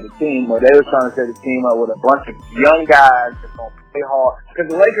trying to set the team, or they were trying to set the team up with a bunch of young guys that's going to play hard.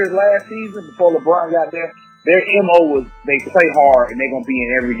 Because the Lakers last season, before LeBron got there, their MO was they play hard and they're going to be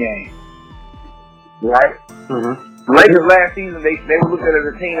in every game. Right? Mm-hmm. The Lakers last season, they were looked at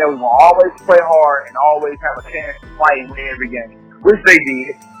as a team that was going to always play hard and always have a chance to fight and win every game, which they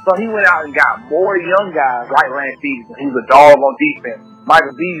did. So he went out and got more young guys like Lance Stevenson, who's a dog on defense.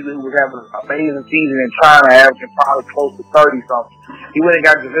 Michael Beasley, who was having an amazing season and trying to average probably close to 30-something. He went and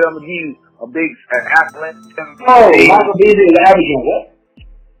got JaVale McGee, an athlete. Michael Beasley is averaging what?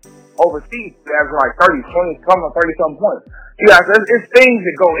 Overseas, averaging like 30-something points. Yeah, it's things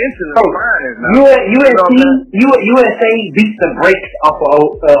that go into the finance now. USA beats the brakes off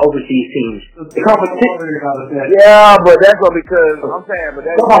of overseas teams. The competition. Yeah, but that's what because I'm saying, but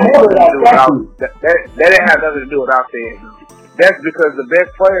that didn't have nothing to do with our saying. That's because the best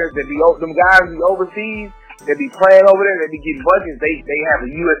players that them guys be overseas, that be playing over there, that be getting budgets, they have a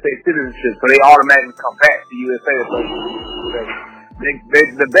USA citizenship, so they automatically come back to USA to play.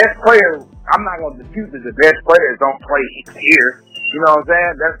 The best players, I'm not going to dispute that the best players don't play here. You know what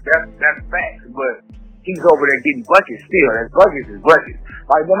I'm saying? That's facts. But he's over there getting buckets still. That buckets is buckets.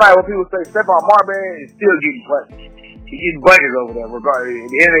 Like, no matter what people say, Stephon Marbury is still getting buckets. He's getting buckets over there. Regardless,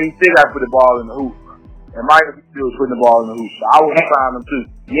 at the end of the day, he still got to put the ball in the hoop. And Michael still was putting the ball in the hoop. So I would sign him too.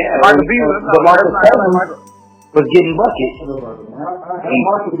 Yeah, Michael Beasley was getting buckets.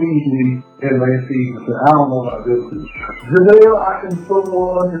 Michael Beasley and Lance Stevenson, I don't know about this. JaVale, I can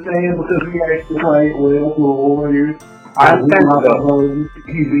somewhat understand because he actually played well for the Warriors. I understand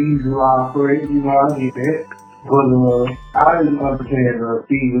he's an easy line for it, you know, I get that. But I didn't understand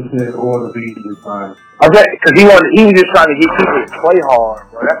Stevenson or the Beasley sign. Okay, because he was just trying to get people to play hard,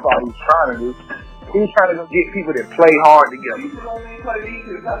 bro. That's all he was trying to do. He was trying to get people that play hard together. He don't even play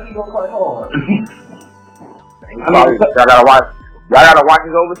defense. How you gonna play hard? Y'all gotta watch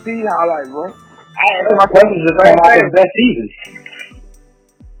his overseas highlights, bro. My cousins just came out his best season.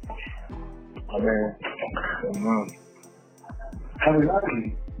 I mean, I do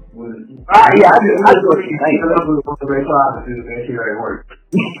what you think.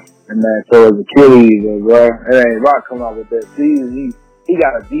 And man, so his Achilles, bro. It ain't Rock coming out with that season. He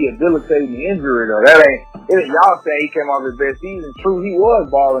got a debilitating injury though. Y'all say he came off his best season. True, he was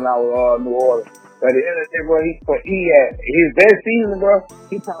balling out with New Orleans. But at the end of the day, bro, he had his best season, bro.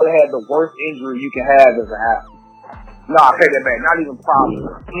 He probably had the worst injury you can have as an athlete. No, I take that back. Not even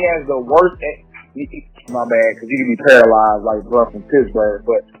problem. He has the worst. My bad, because he can be paralyzed like bro from Pittsburgh.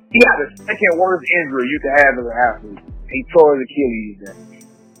 But he got the second worst injury you can have as an athlete. He tore his Achilles.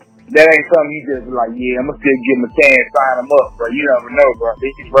 That ain't something you just be like, yeah, I'm gonna still give him a chance, sign him up, bro. You never know, bro.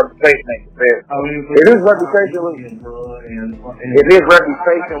 His reputation ain't the best. If his reputation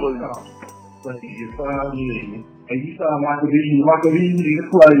was, but you signed me, and you signed Michael Beasley to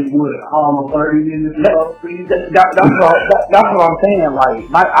play with almost 30 minutes. That's what I'm saying. Like,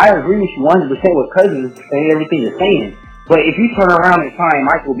 I agree with you 100% with Cousins and everything you're saying. But if you turn around and sign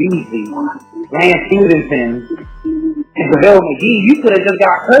Michael Beasley, Lance Stevenson, and JaVale McGee, you could have just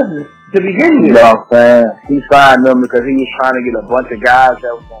got Cousins to begin with. You know what I'm saying? He signed them because he was trying to get a bunch of guys that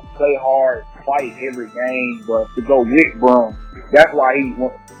was going to play hard, fight every game, but to go with Brown. That's why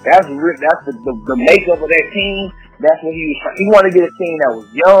that's the makeup of that team. That's what he was trying. He wanted to get a team that was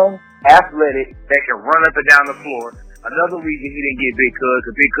young, athletic, that can run up and down the floor. Another reason he didn't get Big Cuz,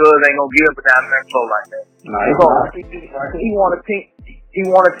 because Big Cuz ain't gonna get up and down that floor like that. He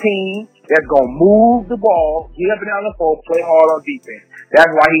want a team that's gonna move the ball, get up and down the floor, play hard on defense. That's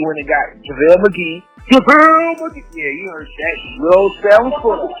why he went and got JaVale McGee, JaVale McGee. Yeah, you heard Shaq. Little 7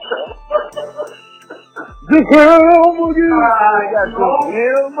 foot. JaVale McGee. I got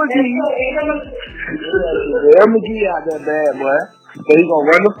JaVale McGee. JaVale McGee out there bad, boy. So he gonna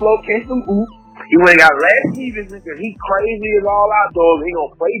run the floor, catch some hoops. He went got Lance Stevenson because he crazy as all outdoors. He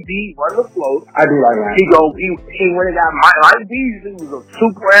gonna play D, run the floor. I do like that. He went and got Mike Beasley, who was a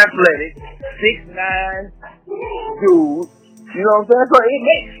super athletic, 6'9" dude. You know what I'm saying? So it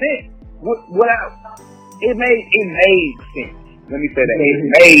makes sense. It made sense. Let me say that.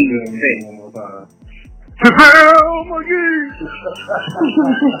 It made sense. JaVale McGee.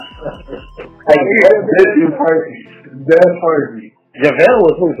 That's perfect. JaVale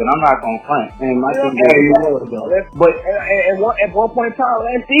was hooping. I'm not gonna front. And my team but at one point in time,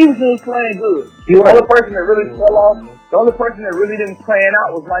 Lance Stevenson was playing good. The only person that really fell off, the only person that really didn't plan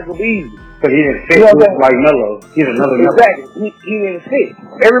out was Michael Beasley. Because he didn't fit like Melo. He's another Melo. Exactly. He didn't fit.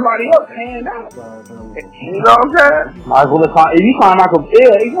 Everybody else panned out. You know what I'm saying? Might as well find, if you find Michael,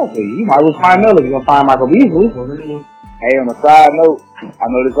 exactly. You might as well find Melo if you're gonna find Michael Beasley. Hey, on a side note, I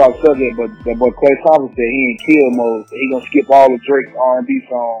know this off subject, but that boy Klay Thompson said he in kill mode. So he gonna skip all the Drake R&B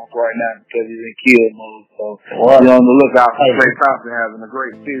songs right now because he's in kill mode. So be on the lookout for Klay Thompson having a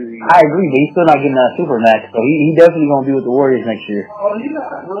great series. I agree, but he's still not getting that Supermax, so he definitely gonna be with the Warriors next year. No,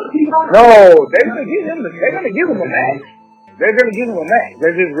 they're gonna give him a max. They're gonna give him a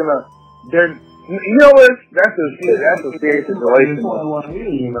max. You know what? That's a serious situation.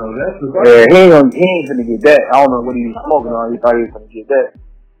 Yeah, he ain't gonna get that. I don't know what he was smoking on. He thought he was gonna get that.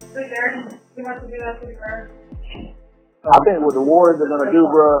 I think what the Warriors are gonna do,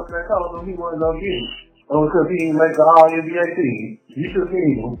 bro. They told him he wasn't gonna get it. Because he didn't make the All-NBA team. You should have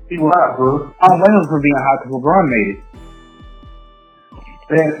seen him. He was hot, bro. I don't blame him for being hot because LeBron made it.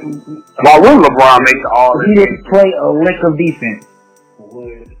 Why would LeBron make the All-NBA? He didn't play a lick of defense.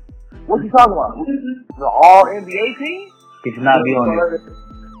 What you talking about? The All-NBA team? He should not be on it.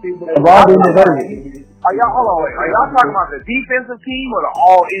 LeBron didn't deserve it. Are y'all talking about the defensive team or the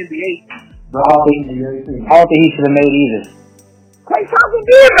All-NBA team? The All-NBA team. I don't think he should have made either. Klay Thompson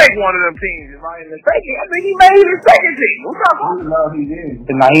did make one of them teams, if I ain't mistaken. I think he made his second team. What's up? No, he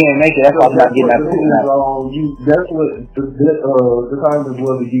didn't. No, he didn't make it. That's why he's not getting that Supermax. That's what determines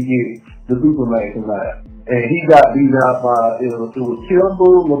whether you get the Supermax or not. And he got beat out by it was Kimba,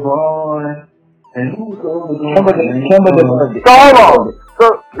 LeBron, and who was the other one? Kimba didn't. So hold on. So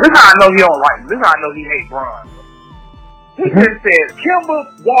this is how I know he don't like him. This is how I know he hates Bron. He just said Kimba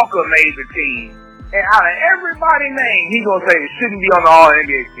Walker made the team, and out of everybody named, he gonna say it shouldn't be on the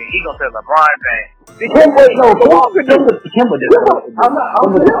All-NBA team. He gonna say LeBron James. Kimba did. Kimba Walker played.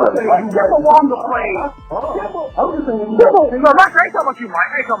 I'm just saying. No, I ain't talking about you,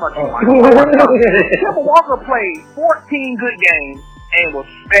 Mike. Kimba Walker played 14 good games and was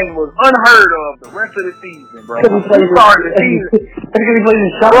unheard of the rest of the season, bro. He started the season. He played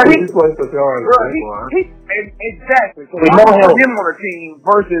in shot. Exactly. So we know him on the team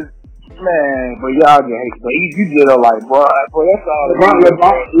versus. Man, but y'all just hate. But you get a like, bro. That's all.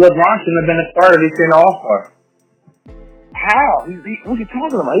 LeBron shouldn't have been a starter. He's an all-star. How? What you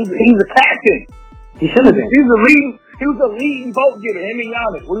talking about? He's a captain. He should have been. He was the leading vote getter. Him and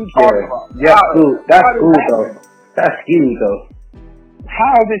Giannis. What are you talking about? Yeah, that's cool though. That's skewed though.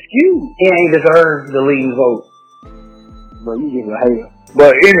 How is it skewed? He ain't deserved the leading vote. But you just a hater.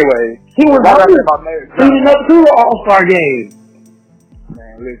 But anyway, he was leading up to the All-Star game.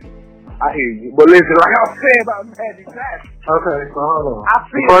 Man, listen. I hear you. But listen, like I was saying about Magic Johnson. Okay, so hold on.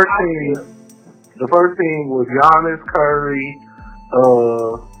 The first team was Giannis, Curry,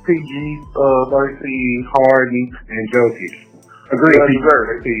 PG-13, Harden, and Jokic. Agreed.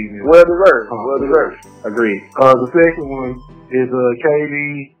 Well deserved. Agreed. The second one is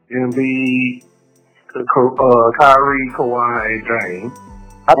KD, Embiid, Kyrie, Kawhi, and James.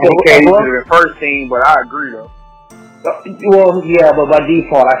 I think KD should have been first team, but I agree though. Well, yeah, but by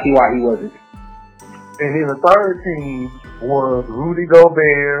default, I see why he wasn't. And then the third team was Rudy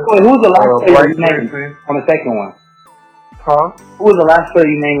Gobert. Wait, who was the last player you named on the second one? Huh? Who was the last player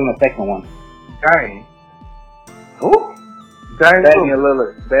you named on the second one? Dame. Who? Damian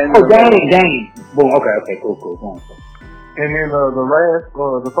Lillard. Dame. Boom. Okay, cool. Go on. And then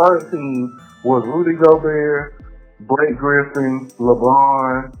the third team was Rudy Gobert, Blake Griffin,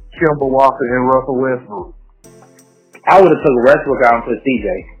 LeBron, Kimba Walker, and Russell Westbrook. I would have took Westbrook out and put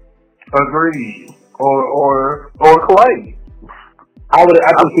CJ. Agreed. Or Clay. I think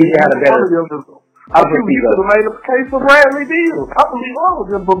CJ had a better. I think you could have made a case for Bradley Beal. I believe all of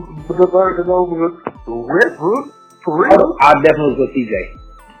them deserved to go with Westbrook. For real. I definitely put CJ.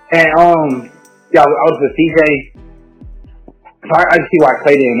 And I would put CJ. So I see why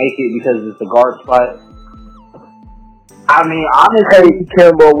Clay didn't make it because it's the guard spot. I mean, honestly,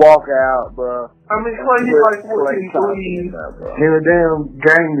 Kimba walk out, bro. I mean, Clay hit like 14 threes in a damn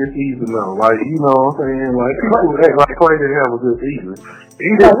game this season, though. Like, you know what I'm saying? Like, people act like Clay didn't have a good season. He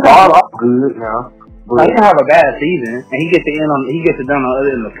just started off good now. He didn't have a bad season, and he gets it done on the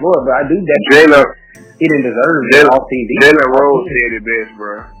other end of the floor. But I do that. He didn't deserve it. Jalen Rose said it best,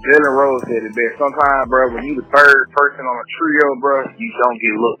 bro. Jalen Rose said it best. Sometimes, bro, when you the third person on a trio, bro, you don't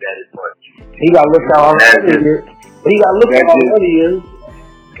get looked at as much. He got looked at all the other years. He got looked at all the other years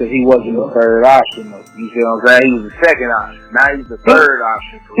because he wasn't the third option. Though. You see what I'm saying? He was the second option. Now he's the third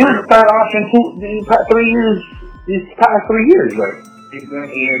option. He was the third option 3 years. These past 3 years, right? He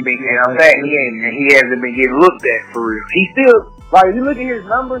ain't been. I'm saying he hasn't been getting looked at for real. He still, like, if you look at his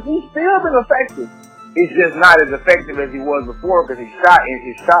numbers, he's still been effective. It's just not as effective as he was before because his shot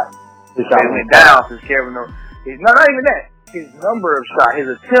went down since Kevin Durant. Not even that. His number of shots,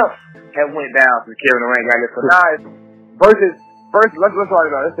 his attempts have went down since Kevin Durant got it. So now it's versus let's talk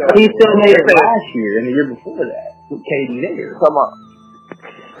about this. He still made it last year and the year before that with KD there. Come on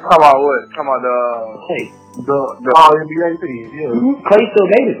what? Come on the All NBA team. Yeah. Clay still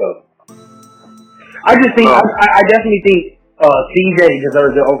made it though. I just think I definitely think CJ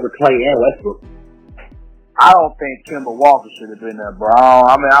deserves it over Clay and Westbrook. I don't think Kemba Walker should have been there, bro.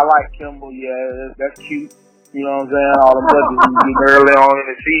 I mean, I like Kemba, yeah, that's cute. You know what I'm saying? All the budgets he did early on in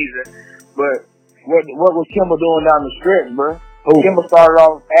the season. But what was Kemba doing down the stretch, bro? Kemba started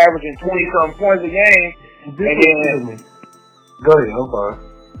off averaging 20-something points a game. And then... Go ahead, I'm sorry.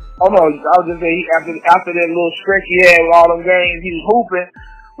 Oh, no, I was just saying, after that little stretch he had with all them games, he was hooping.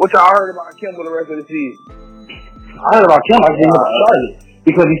 What y'all heard about Kemba the rest of the season? I heard about Kemba. I didn't know started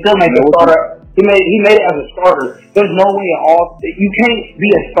because he still made the starter. He made it as a starter. There's no way you can't be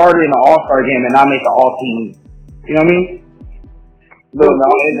a starter in an All-Star game and not make the All-Team. You know what I mean? No, in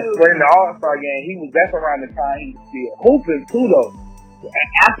the All-Star game, that's around the time he was still hooping too, though.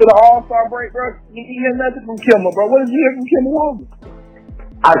 After the All-Star break, bro, you hear nothing from Kemba, bro. What did you hear from Kemba Walker?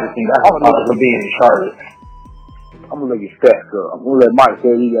 I just think that's for being in Charlotte. I'm gonna look at stats up. I'm gonna let Mike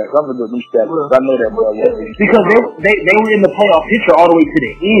say he got. I'm gonna do new stats up. I know that, bro. Because they were in the playoff picture all the way to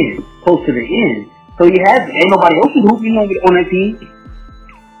the end, close to the end. So ain't nobody else who's hooping on that team.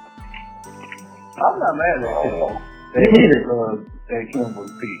 I'm not mad at that. Me neither. That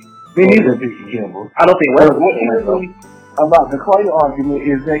Kemba's peak. Me neither. I don't think Westbrook. About the Clay argument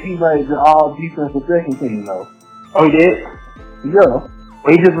is that he made the all defensive second team though. Oh, he did? Yeah.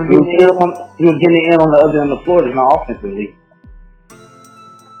 He just was getting in on the other end of the floor, just not offensively.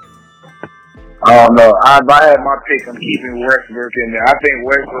 I don't know. If I had my pick, I'm keeping Westbrook in there. I think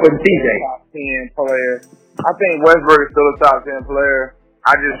Westbrook is a top 10 player. I think Westbrook is still a top 10 player.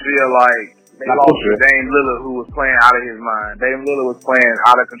 I just feel like they lost Dame Lillard, who was playing out of his mind. Dame Lillard was playing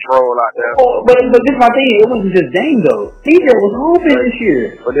out of control out there. Oh, but this is my thing. It wasn't just Dame, though. CJ was hooping this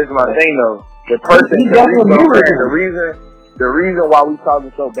year. But this is my thing, though. The reason why we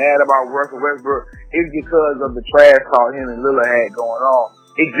talking so bad about Russell Westbrook is because of the trash talk him and Lillard had going on.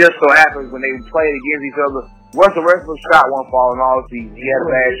 It just so happens when they played against each other, Russell Westbrook's shot wasn't falling all season. He had a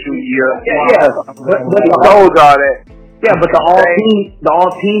bad shooting year. Yeah. But he told y'all that. Yeah, but the all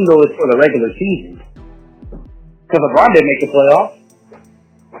team though is for the regular season. Because LeBron didn't make the playoffs.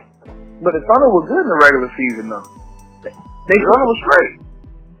 But the Thunder was good in the regular season though. They Thunder was straight.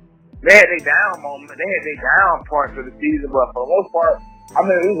 They had their down moment. They had their down parts of the season, but for the most part, I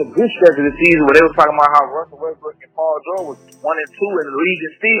mean, it was a good stretch of the season where they were talking about how Russell Westbrook and Paul George was 1 and 2 in the league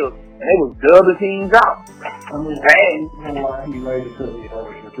in steals, and they was dubbing teams out. I mean, he made it to the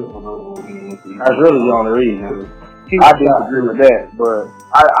triple-double. That's really the only reason. I disagree with that, but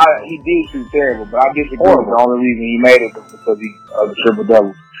he did shoot terrible, but I disagree with the only reason he made it was because of the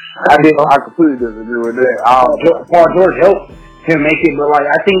triple-double. I completely disagree with that. Paul George helped him make it, but like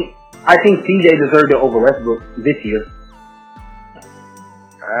I think CJ deserved it over Westbrook this year.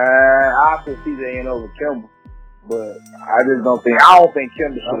 I put CJ in over Kemba, but I don't think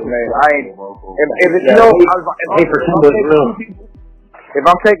Kemba should have made it. If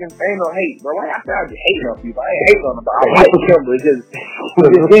I'm taking, ain't no hate, bro. Why I say I just hating on people? I ain't hating on them, but I like Kemba. It just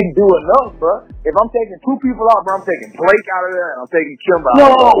didn't do enough, bro. If I'm taking 2 people out, bro, I'm taking Blake out of there and I'm taking Kemba out.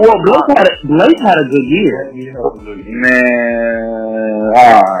 No, well, Blake had a good year. Man,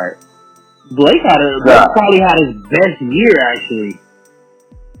 all right. Blake probably had his best year actually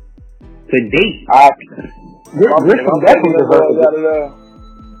to date.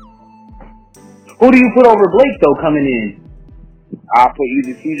 Who do you put over Blake though coming in? I'll put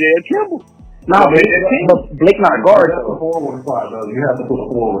either CJ or Kemba. No, but Blake not guard. That's a forward spot, though. You have to put a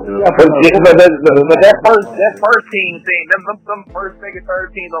forward. But that first team thing, them first, second,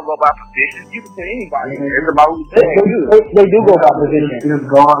 third teams don't go by position. You can put anybody. It's about who's playing. They do go by position. It's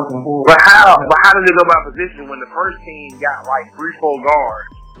guards and forwards. But how do they go by position when the first team got like 3-4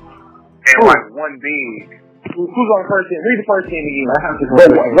 guards and like one big? Who's on the first team? Read the first team again.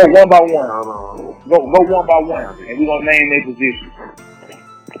 Go one by one. Go one by one, and we're gonna name their positions.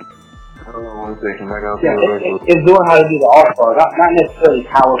 Hold on 1 second. I got it's doing how to do the all-star. Not necessarily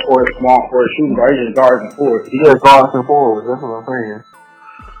power forward, small forward, shooting guard. It's just guards and forwards. Yeah, guards and forwards. That's what I'm saying.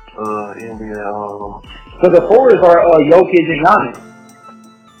 NBA. So the forwards are Jokic and Giannis.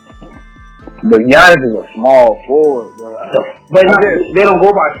 But Giannis is a small forward, bro. But they don't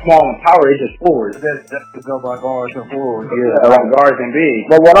go by small and power. It's just forwards. That's to go by guards and forwards. Yeah, like guards and big.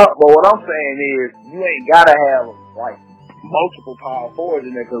 But what I'm saying is, you ain't gotta have like multiple power forwards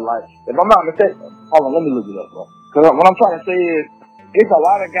in there. Cause like, if I'm not mistaken, hold on, let me look it up, bro. Cause what I'm trying to say is, it's a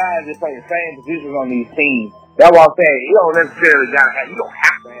lot of guys that play the same positions on these teams. That's what I'm saying. You don't necessarily gotta have. You don't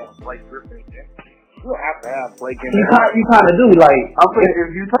have to have Blake Griffin. You don't have to have Blake in there. You kind of do. Like, I'm saying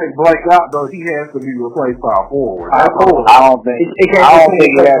if you take Blake out, though, he has to be replaced by a forward. I don't think it has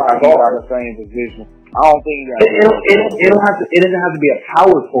to go by the same position. I don't think it don't have to. It doesn't have to be a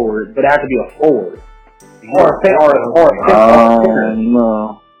power forward, but it has to be a forward. Or a center.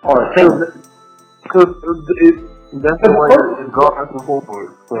 That's the way it's guards and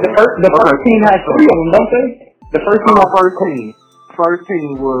forwards. The first team has 3 of them, don't they? The first team. First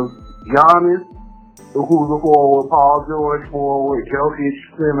team was Giannis, who was a forward, Paul George forward, Jokic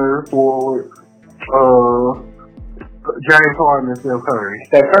center forward, James Harden and Steph Curry.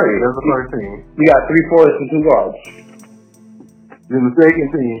 That's the first team. We got 3 forwards and 2 guards. Then the second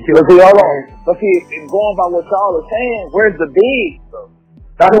team. But see, going by what y'all are saying, where's the big?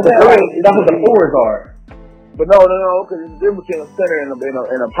 That's what the forwards are. But no, because it's different between a center and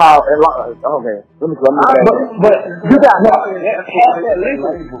a power. Okay, let me But you got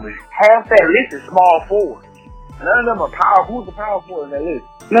half that list is small forwards. None of them are power. Who's the power forward in that list?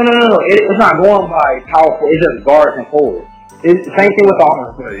 No. It's not going by power forward. It's just guards and forwards. It's same thing with the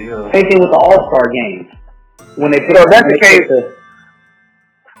All-Star games. When they pick so that's the case.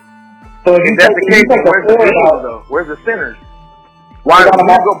 So if that's the case, where's the bigs though? Where's the centers? Why did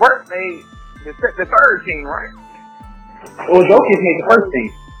Hugo Burke made the third team, right? Well, Jokic made the first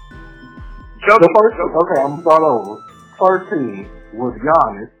team. Okay, I'm gonna start over. First team was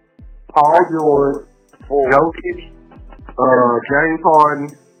Giannis, Paul George, Jokic, James Harden,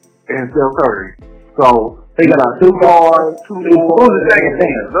 and Steph Curry. So they got 2 guards, 2 forwards. Who's the second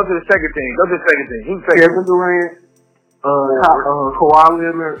team? Go to the second team. Who's the second? Kevin Durant, Kawhi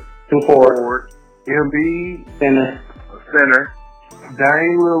Leonard, 2 forwards. Embiid, center.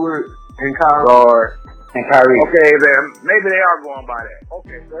 Dame Lillard and Kyrie. Guard. And Kyrie. Okay, then maybe they are going by that.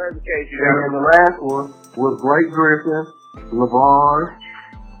 Okay, so there's the case. And the last one was Blake Griffin, LeBron,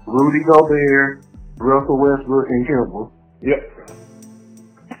 Rudy Gobert, Russell Westbrook, and Kimball. Yep.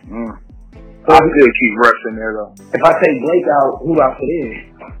 I still keep Russ in there though. If I take Blake out, who do I put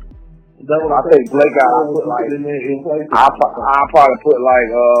in? I take Blake out. I'll probably put like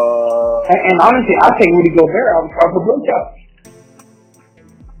And honestly, I take Rudy Gobert out. I'll put Blake out.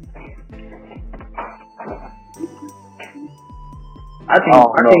 I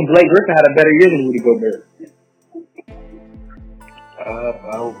think Blake Griffin had a better year than Rudy Gobert. I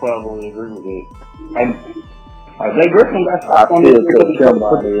would probably agree with that. Blake Griffin got stopped on this he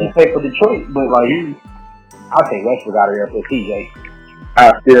played for Detroit, but I'll take Westbrook out of here for TJ. I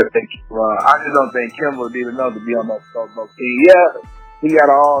still think I just don't think Kimball did enough to be on those team. Yeah, he got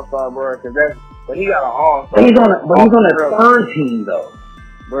an all-star, bro. But he got an all-star. He's on a third team though.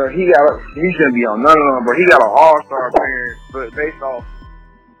 Bro, he shouldn't be on none of them, bro. He got an all-star appearance, but based off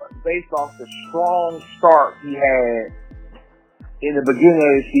the strong start he had in the beginning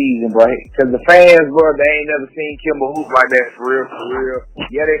of the season, bro. Because the fans, bro, they ain't never seen Kimball hoop like that for real.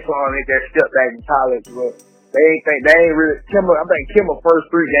 Yeah, they saw him make that step back in college, but they ain't really Kimball. I think Kimball first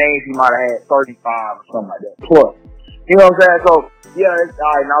 3 games he might have had 35 or something like that. Plus, you know what I'm saying? So yeah, it's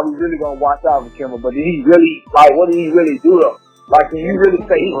all right. Now we really gonna watch out for Kimball, but did he really what did he really do though? Like, can you really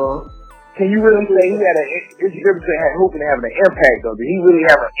say he had it's different between hooping and having an impact though? Did he really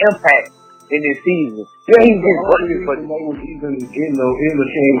have an impact in this season? Yeah, he's been working, but they was even in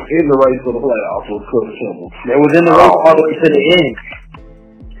the race for the playoffs with Coach Kimball. They was in the race all the way to the end.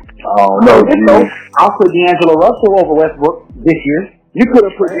 Oh no! I'll put D'Angelo Russell over Westbrook this year. You could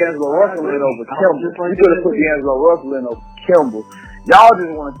have put D'Angelo Russell in over Kimball. You could have put D'Angelo Russell in over Kimball. Y'all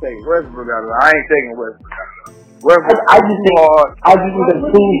just want to take Westbrook out of it. I ain't taking Westbrook out of it. Westbrook. I just think the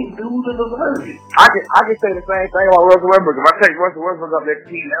two. I can say the same thing about Russell Westbrook. If I take Russell Westbrook up that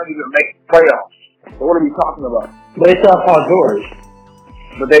team, they don't even make playoffs. So what are we talking about? But it's not Paul George.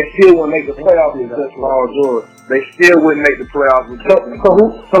 But they still wouldn't make the playoffs with just Paul George. They still wouldn't make the playoffs with So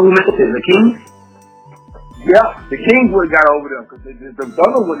who missed it? The Kings? Yeah, the Kings would have got over them because the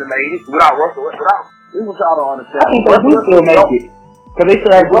Thunder wouldn't have made it without Russell Westbrook. This is what y'all don't understand. I think they do still make it. Because they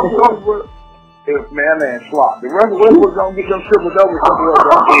still have Russell Westbrook. Man, slop. The Russell Westbrook don't get them triple doubles.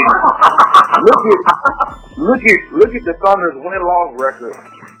 Look at the Thunder's win-loss record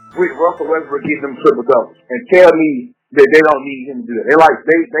with Russell Westbrook getting them triple doubles, and tell me that they don't need him to do that.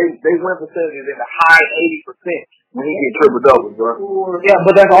 They win percentages in the high 80% when he get triple doubles, bro. Yeah,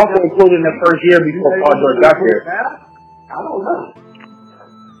 but that's also included in the first year before Paul George got there. I don't know.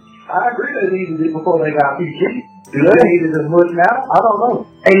 I agree they needed it before they got PG. Do they need it as much now? I don't know.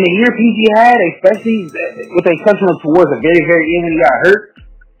 And the year PG had, especially with the exception of towards the very, very end when he got hurt,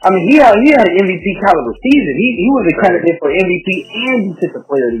 I mean, he had an MVP caliber season. He was a candidate for MVP and Defensive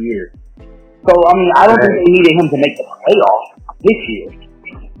Player of the Year. So, I mean, I don't think they needed him to make the playoffs this year.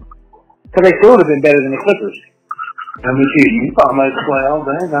 Because they still would have been better than the Clippers. I mean, you thought make the playoffs.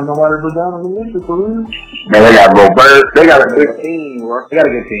 They ain't got nobody to put down on the list for real. Man, they got Gobert. They got a good team, bro. They got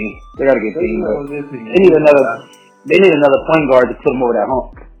a good team. They need another point guard to put them over that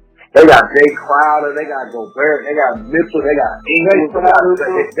hump. They got Jay Crowder, they got Gobert, they got Mitchell, they got Ingles,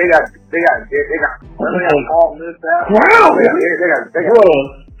 they got Paul Millsap. Wow, they got.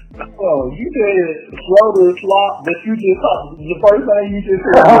 Oh, you did Schroeder slop, but you just the first thing you just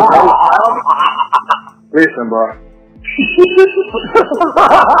said. Listen, bro.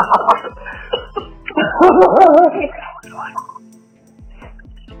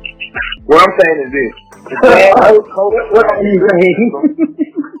 What I'm saying is this: the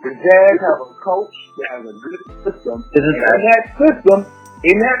Jazz have a coach that has a good system.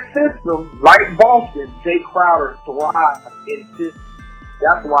 In that system, like Boston, Jay Crowder thrives in system.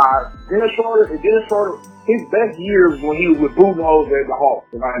 That's why Dennis Schroeder, his best years when he was with Budenholzer at the Hawks,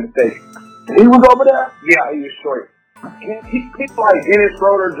 if I'm mistaken. He was over there? Yeah, he was straight. People like Dennis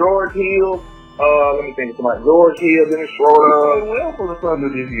Schroeder, George Hill, let me think of somebody. George Hill, Dennis Schroeder. He played well for the Thunder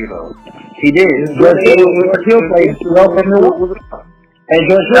this year, though. He did. George Hill played well for Milwaukee. And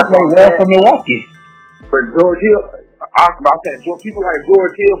George Hill played well for Milwaukee. But George Hill, I'm saying, people like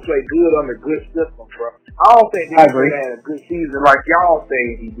George Hill play good under good systems, bro. I don't think he had a good season like y'all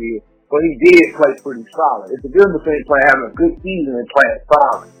saying he did, but he did play pretty solid. It's a difference between having a good season and playing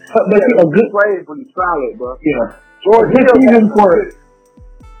solid. But a good play is pretty solid, bro. Yeah. George Hill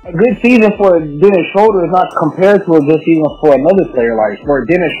a good season for Dennis Schroeder is not compared to a good season for another player. Like for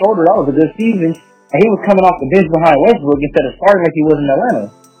Dennis Schroeder, that was a good season, and he was coming off the bench behind Westbrook instead of starting like he was in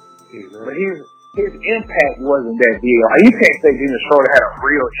Atlanta. But his impact wasn't that big. Like, you can't say Dennis Schroeder had a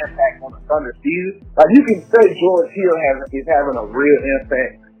real impact on the Thunder season. Like you can say George Hill is having a real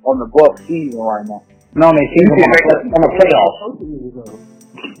impact on the Bucks season right now. No, man, he's on the playoffs.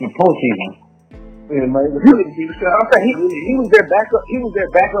 In postseason. Yeah, man. I'm saying he was their backup. He was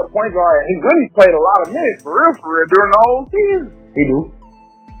their backup point guard. He really played a lot of minutes for real during the whole season. He do.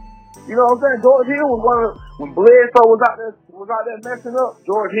 You know what I'm saying? George Hill was one of when Bledsoe was out there messing up.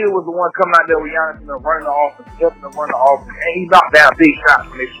 George Hill was the one coming out there with Giannis and running the offense, helping them run the offense, and he knocked down big shots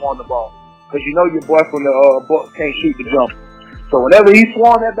when they swung the ball. Because you know your boy from the Bucks can't shoot the jumper. So whenever he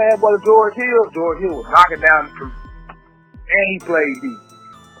swung that bad boy to George Hill was knocking down the truth, and he played deep.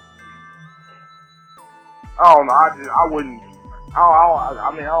 I don't know. I wouldn't. I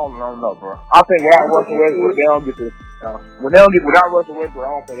don't know, bro. I think without Russell Westbrook, they don't get to. Without Russell Westbrook,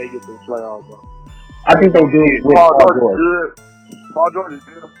 I don't think they get to the playoffs, bro. I think they do with Paul George. Good. Paul George is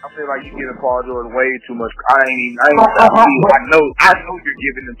good. I feel like you're giving Paul George way too much. I know you're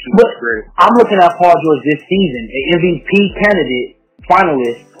giving him too much credit. I'm looking at Paul George this season, an MVP candidate,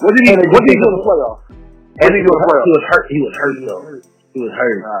 finalist. What did he do in the playoffs? He was hurt. He was hurt though. He was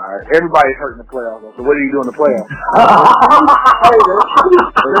hurt. Alright. Everybody's hurt in the playoffs, though. So what did he do in the playoffs? I'm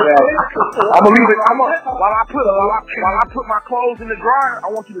gonna leave it. While I put my clothes in the dryer,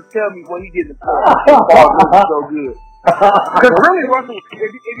 I want you to tell me what he did in the playoffs. Paul George is so good. Because really, Russell,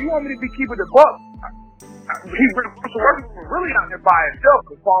 if you want me to be keeping the buck, Russell was really out there by himself.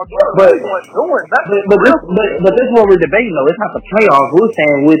 Because Paul George wasn't doing nothing. But this is what we're debating, though. It's not the playoffs. We're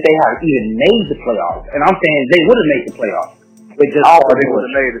saying would they have even made the playoffs? And I'm saying they would have made the playoffs. They would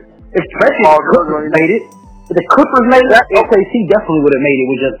have made it. If Clippers made it, if the Clippers made it, OKC definitely would have made it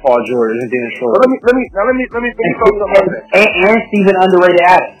with just Paul George and Dennis Schroeder. Let me say something. And Steven underrated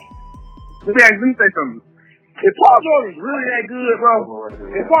Adams. Let me say something. If Paul George was really that good, bro,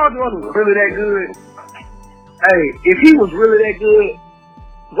 if Paul George was really that good, hey, if he was really that good,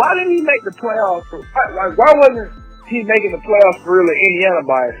 why didn't he make the playoffs? Like, why wasn't he making the playoffs for really Indiana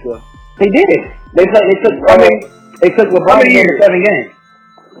by itself? They did it. They took LeBron in 7 games.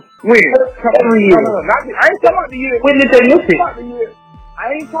 When? Every year. No, I ain't talking about the year. When did they miss it? I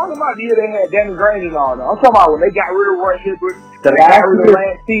ain't talking about the year they had Danny Granger and all that. I'm talking about when they got rid of Roy Hibbert, The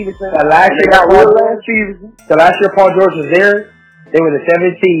last year Paul George was there, they were the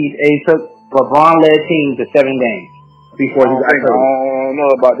 7th seed, and he took LeBron-led team to 7 games before he got hurt. I don't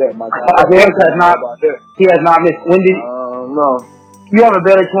know about that, my guy. He has not missed. When did? No. You have a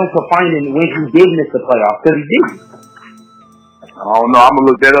better chance of finding when he did miss the playoffs because he didn't. I don't know. I'm gonna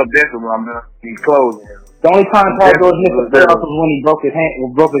look that up definitely when I'm done. He's closing. The only time Paul George missed the playoffs was when he broke his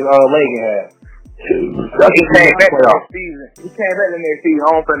leg in half. He came back the next season.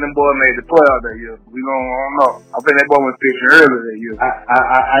 I don't think them boys made the playoffs that year. I don't know. I think that boy was pitching earlier that year.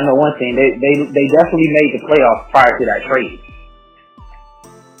 I know one thing. They definitely made the playoffs prior to that trade.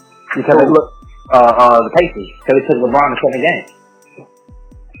 Because the Pacers, because they took LeBron to 7 games.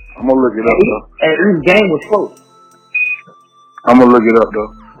 I'm gonna look it up though. And each game was close. I'm gonna look it up though.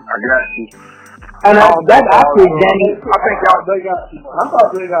 I got you. And that's actually Danny. I think I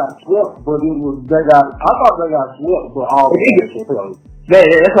thought they got swept, but I thought they got swept, but all the games were close. Yeah,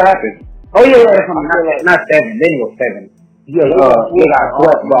 that's what happened. Oh yeah, not 7. Then it was 7. Yeah, they got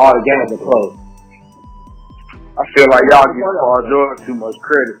swept, but all the games were close. I feel like y'all give Paul George too much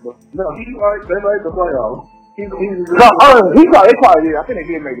credit, bro. No, they made the playoffs. They probably did. I think they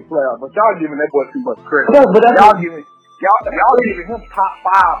did make the playoffs, but y'all giving that boy too much credit. No, but y'all giving him top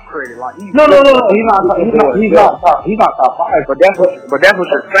 5 credit. Like no, he's not top 5. But that's what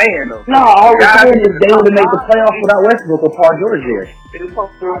you're saying though. No, all we're saying is they would have made the playoffs without Westbrook or Paul George there. Is Paul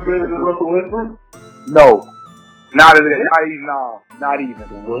George better than Russell Westbrook? No. Not even. No, not even.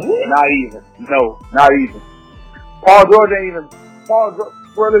 Paul George ain't even.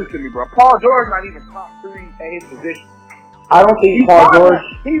 Well, listen to me, bro. Paul George not even top 3 at his position. I don't think Paul George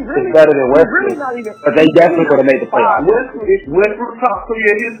is better than Westbrook, but they definitely would have made the playoffs. Westbrook top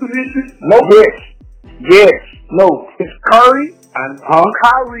 3 at his position? No. Yes. No. It's Curry,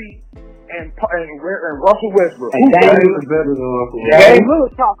 Kyrie, and Russell Westbrook. And Dame is better than Russell Westbrook. Dame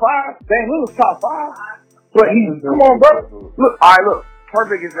Lillard's top 5. Dame Lillard's top 5. But come on, bro. Look,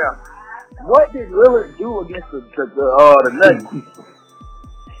 perfect example. What did Lillard do against the Nuggets?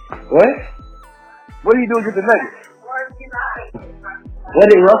 What? What did he do against the Nuggets? What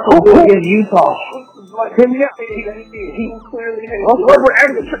did Russell do against Utah? He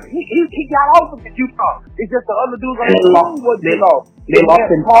got off against Utah. It's just the other dudes on the team They lost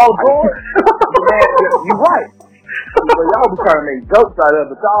in Paul George. You're right. But y'all be trying to make jokes out of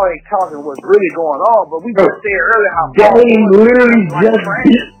it, but y'all ain't talking what's really going on. But we just said earlier how Dame literally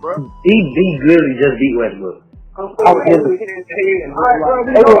just beat Westbrook. What I'm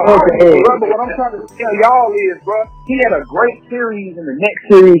trying to tell y'all is, bro, he had a great series in the next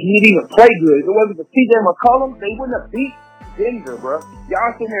series. He didn't even play good. If it wasn't for TJ McCollum, they wouldn't have beat Denver, bro.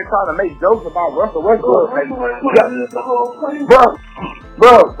 Y'all sitting there trying to make jokes about Russell Westbrook.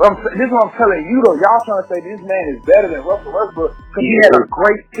 Bro, this is what I'm telling you, though. Y'all trying to say this man is better than Russell Westbrook because he had a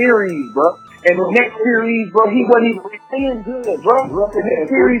great series, bro. And the next series, bro, he wasn't even playing good, bro. The next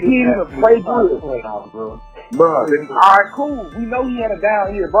series, he didn't even play good. Bro, alright, cool. We know he had a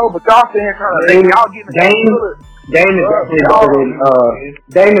down year, bro, but y'all sitting here trying to say y'all getting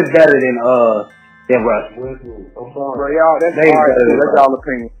Dame is better than Russ. Bro, y'all, that's y'all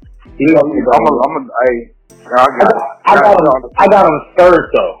opinion. I got him third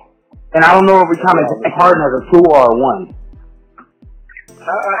though, and I don't know if we count Harden as a 2 or a 1. I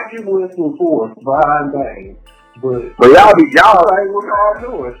give Westbrook 4 behind Dame, but y'all say what Paul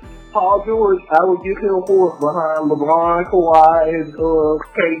George. Paul George, I would give him 4 behind LeBron, Kawhi, and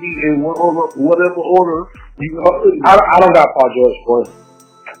KD in whatever order you go. I don't got Paul George 4.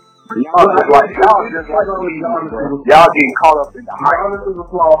 Y'all getting caught up in the hype. Giannis is a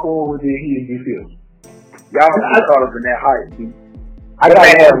small forward, then he is defensive. Y'all getting caught up in that hype. That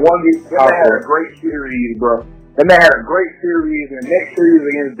man had a great series, bro. That man had a great series, and the next series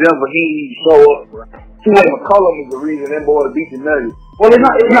against Denver, he didn't show up, bro. TJ McCollum is the reason them boys beat the Nuggets. Well, it's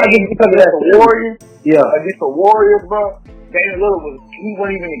not just because of that. The Warriors, against the Warriors, bro. Damian Lillard he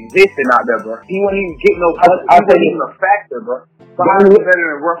wasn't even existing out there, bro. He wasn't even getting no. He wasn't even a factor, bro. So how is he better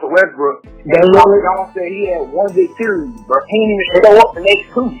than Russell Westbrook? Y'all said he had one big series, bro. He didn't even show up the next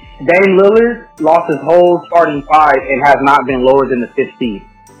 2. Dame Lillard lost his whole starting 5 and has not been lower than the 5th seed.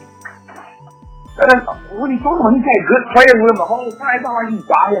 What are you talking about? He's had good players with him the whole time. It's not like he's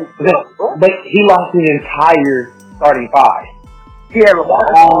by himself, bro. But he lost his entire starting 5. He had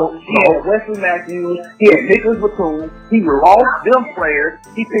LeBron, he had Wesley Matthews, he had Nicholas Batum, he lost them players,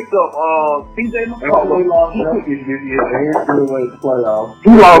 he picked up CJ McCollum. He lost Nurkic this year, and he's still in the playoffs.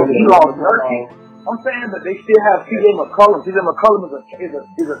 He lost Nurkic. I'm saying that they still have CJ McCollum. CJ McCollum is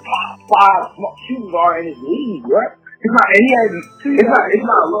a top 5 shooting guard in his league, right? It's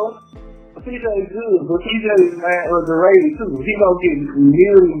not low. CJ is good, but CJ is underrated too. He don't get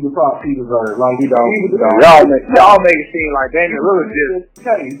nearly the props he deserves. Like he don't. Y'all make it seem like Damian Lillard just.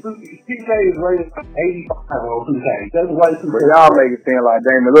 CJ is rated 85 on 2K. That's way too. But y'all make it seem like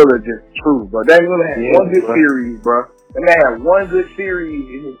Damian Lillard just true, bro. Damian Lillard had one good series, bro. That man had one good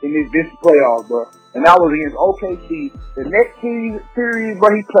series in this playoffs, bro. And that was against OKC. The next series,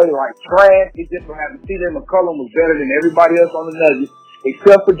 bro, he played like trash. It just so happened CJ McCollum was better than everybody else on the Nuggets,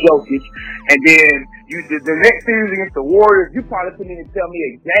 except for Jokic. And then the next series against the Warriors, you probably couldn't even tell me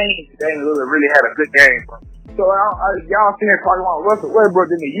a game that Damian Lillard really had a good game, bro. So y'all sitting here talking about Russell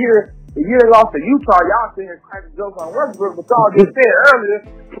Westbrook in the year they lost to Utah, y'all sitting here cracking jokes on Westbrook, but y'all just said earlier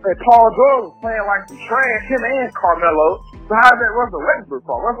that Paul George was playing like some trash, him and Carmelo. So how's that Russell Westbrook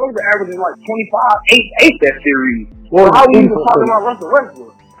fault? Russell Westbrook averaging like 25, 8 that series. Well, how are you even talking about Russell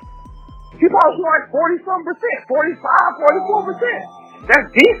Westbrook? He probably shoot like 40-something%, 45, 44%.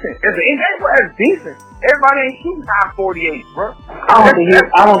 That's decent. As an NBA player, that's decent. Everybody ain't shooting high 48, bro. I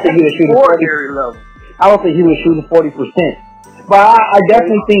don't think he was shooting 40 level. I don't think he was shooting 40%. But I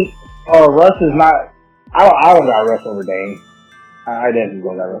definitely think Russ is not. I don't got Russ over Dame. I definitely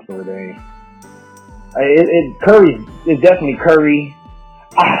don't got Russ over Dame. It's definitely Curry.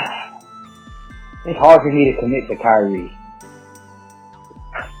 It's hard for me to commit to Kyrie.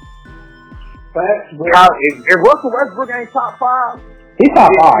 If Russell Westbrook ain't top 5, he's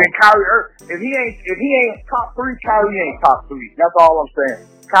top 5. Then Kyrie, if he ain't top 3, Kyrie ain't top 3. That's all I'm saying.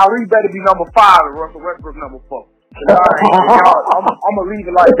 Kyrie better be number 5 and Russell Westbrook number 4. I'm gonna leave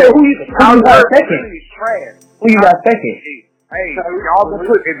it like that. Who you got second? Trash. Who you got second? Hey, y'all gonna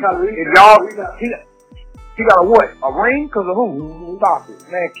put if y'all he got a what? A ring? Cause of who? Stop it,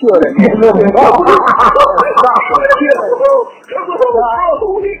 man! Kill that man! Stop it!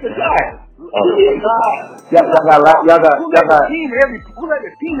 Y'all got team every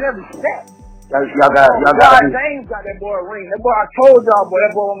step. Y'all got James got that boy a ring. That boy, I told y'all, boy,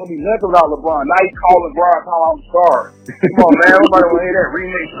 that boy wasn't gonna be nothing without LeBron. Now he calling LeBron, how I'm sorry. Come on, man, everybody wanna hear that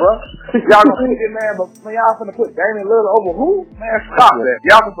remix, bro. Y'all gonna put it, man, but man, y'all finna put Damian Lillard over who? Man, stop that.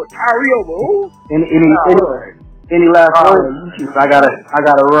 Y'all gonna put Kyrie over who? Any last words? I gotta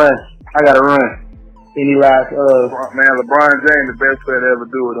run. Any last man, LeBron James, the best player to ever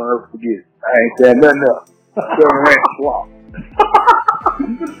do it. Don't ever forget. I ain't said nothing else. Kevin Durant flop.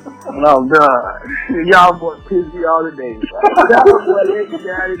 No, I'm done. Y'all boys piss me all today. Y'all boys let me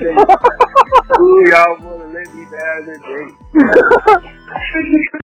down today. Y'all boys let me down today.